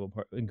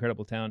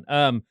incredible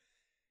town.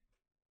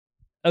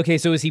 Okay,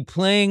 so is he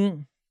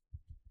playing?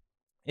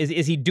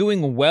 Is he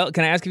doing well?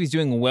 Can I ask if he's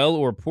doing well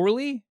or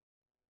poorly?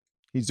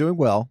 He's doing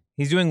well.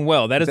 He's doing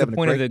well. That is the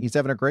point of the. He's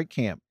having a great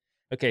camp.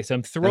 Okay, so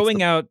I'm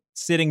throwing out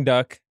sitting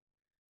duck.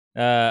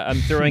 I'm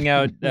throwing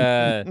out.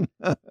 That's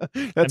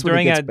when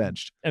he gets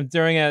benched. I'm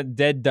throwing out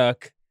dead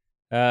duck.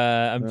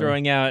 I'm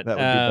throwing out. That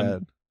would be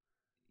bad.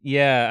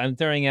 Yeah, I'm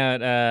throwing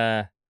out.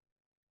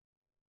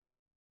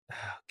 Oh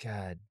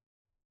God,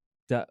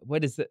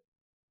 what is it?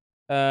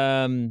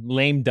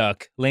 Lame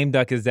duck. Lame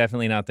duck is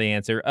definitely not the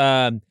answer.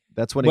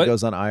 That's when he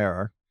goes on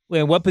IR.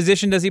 Wait, what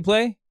position does he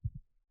play?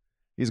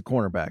 He's a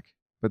cornerback,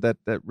 but that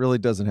really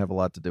doesn't have a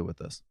lot to do with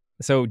this.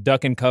 So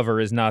duck and cover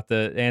is not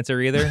the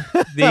answer either.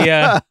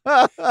 The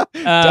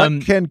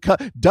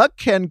duck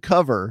can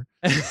cover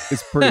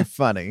is pretty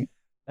funny.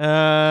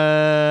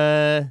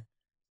 God,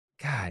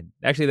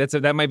 actually,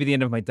 that might be the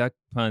end of my duck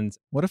puns.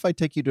 What if I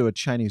take you to a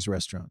Chinese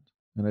restaurant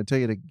and I tell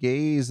you to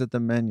gaze at the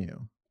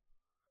menu?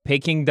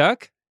 Peking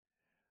duck?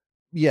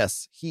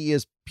 Yes, he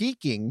is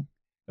peeking.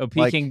 Oh,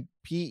 peeking. Like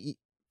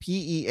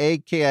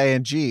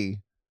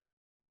Peaking.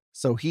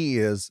 So he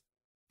is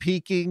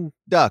Peking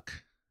duck.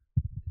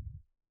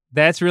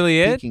 That's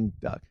really it? Peking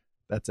duck.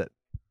 That's it.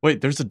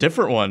 Wait, there's a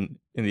different one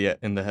in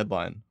the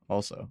headline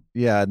also.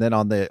 Yeah, and then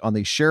on the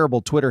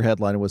shareable Twitter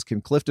headline was,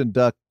 "Can Clifton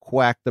Duck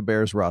quack the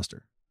Bears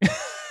roster?"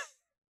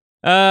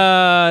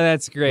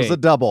 That's great. It was a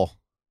double.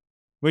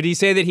 Would you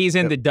say that he's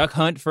in the duck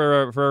hunt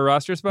for a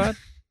roster spot?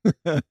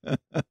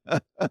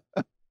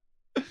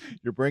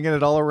 You're bringing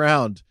it all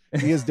around.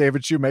 He is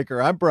David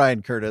Shoemaker. I'm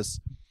Brian Curtis.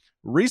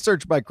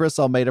 Research by Chris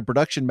Almeida.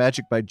 Production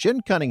magic by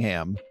Jen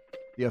Cunningham.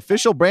 The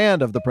official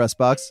brand of the Press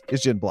Box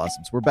is Gin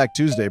Blossoms. We're back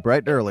Tuesday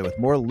bright and early with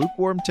more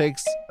lukewarm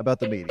takes about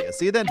the media.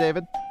 See you then,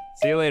 David.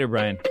 See you later,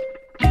 Brian.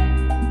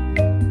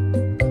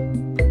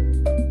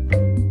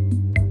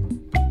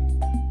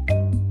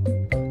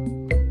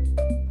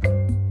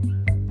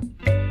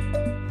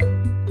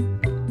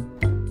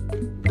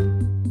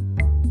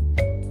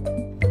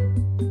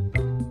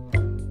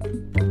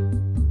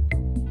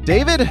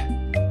 David?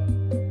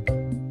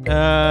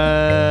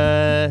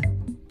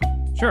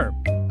 Sure.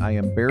 I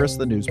embarrass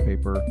the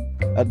newspaper.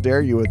 How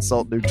dare you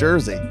insult New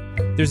Jersey?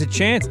 There's a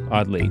chance,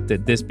 oddly,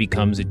 that this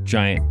becomes a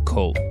giant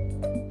cult.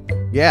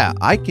 Yeah,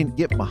 I can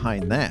get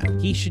behind that.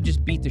 He should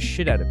just beat the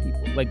shit out of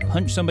people. Like,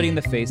 punch somebody in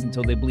the face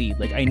until they bleed.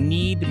 Like, I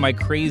need my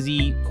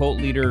crazy cult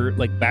leader,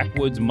 like,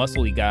 backwoods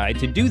muscly guy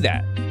to do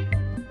that.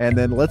 And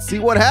then let's see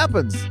what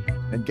happens.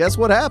 And guess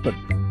what happened?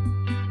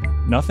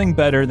 Nothing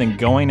better than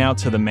going out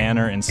to the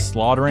manor and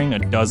slaughtering a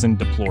dozen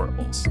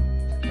deplorables.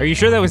 Are you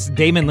sure that was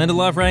Damon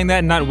Lindelof writing that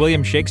and not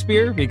William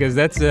Shakespeare? Because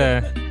that's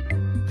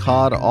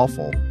cod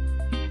awful.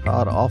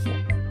 Cod awful.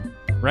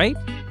 Right?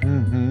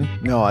 Mm-hmm.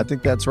 No, I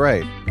think that's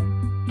right.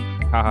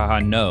 Ha ha ha,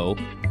 no.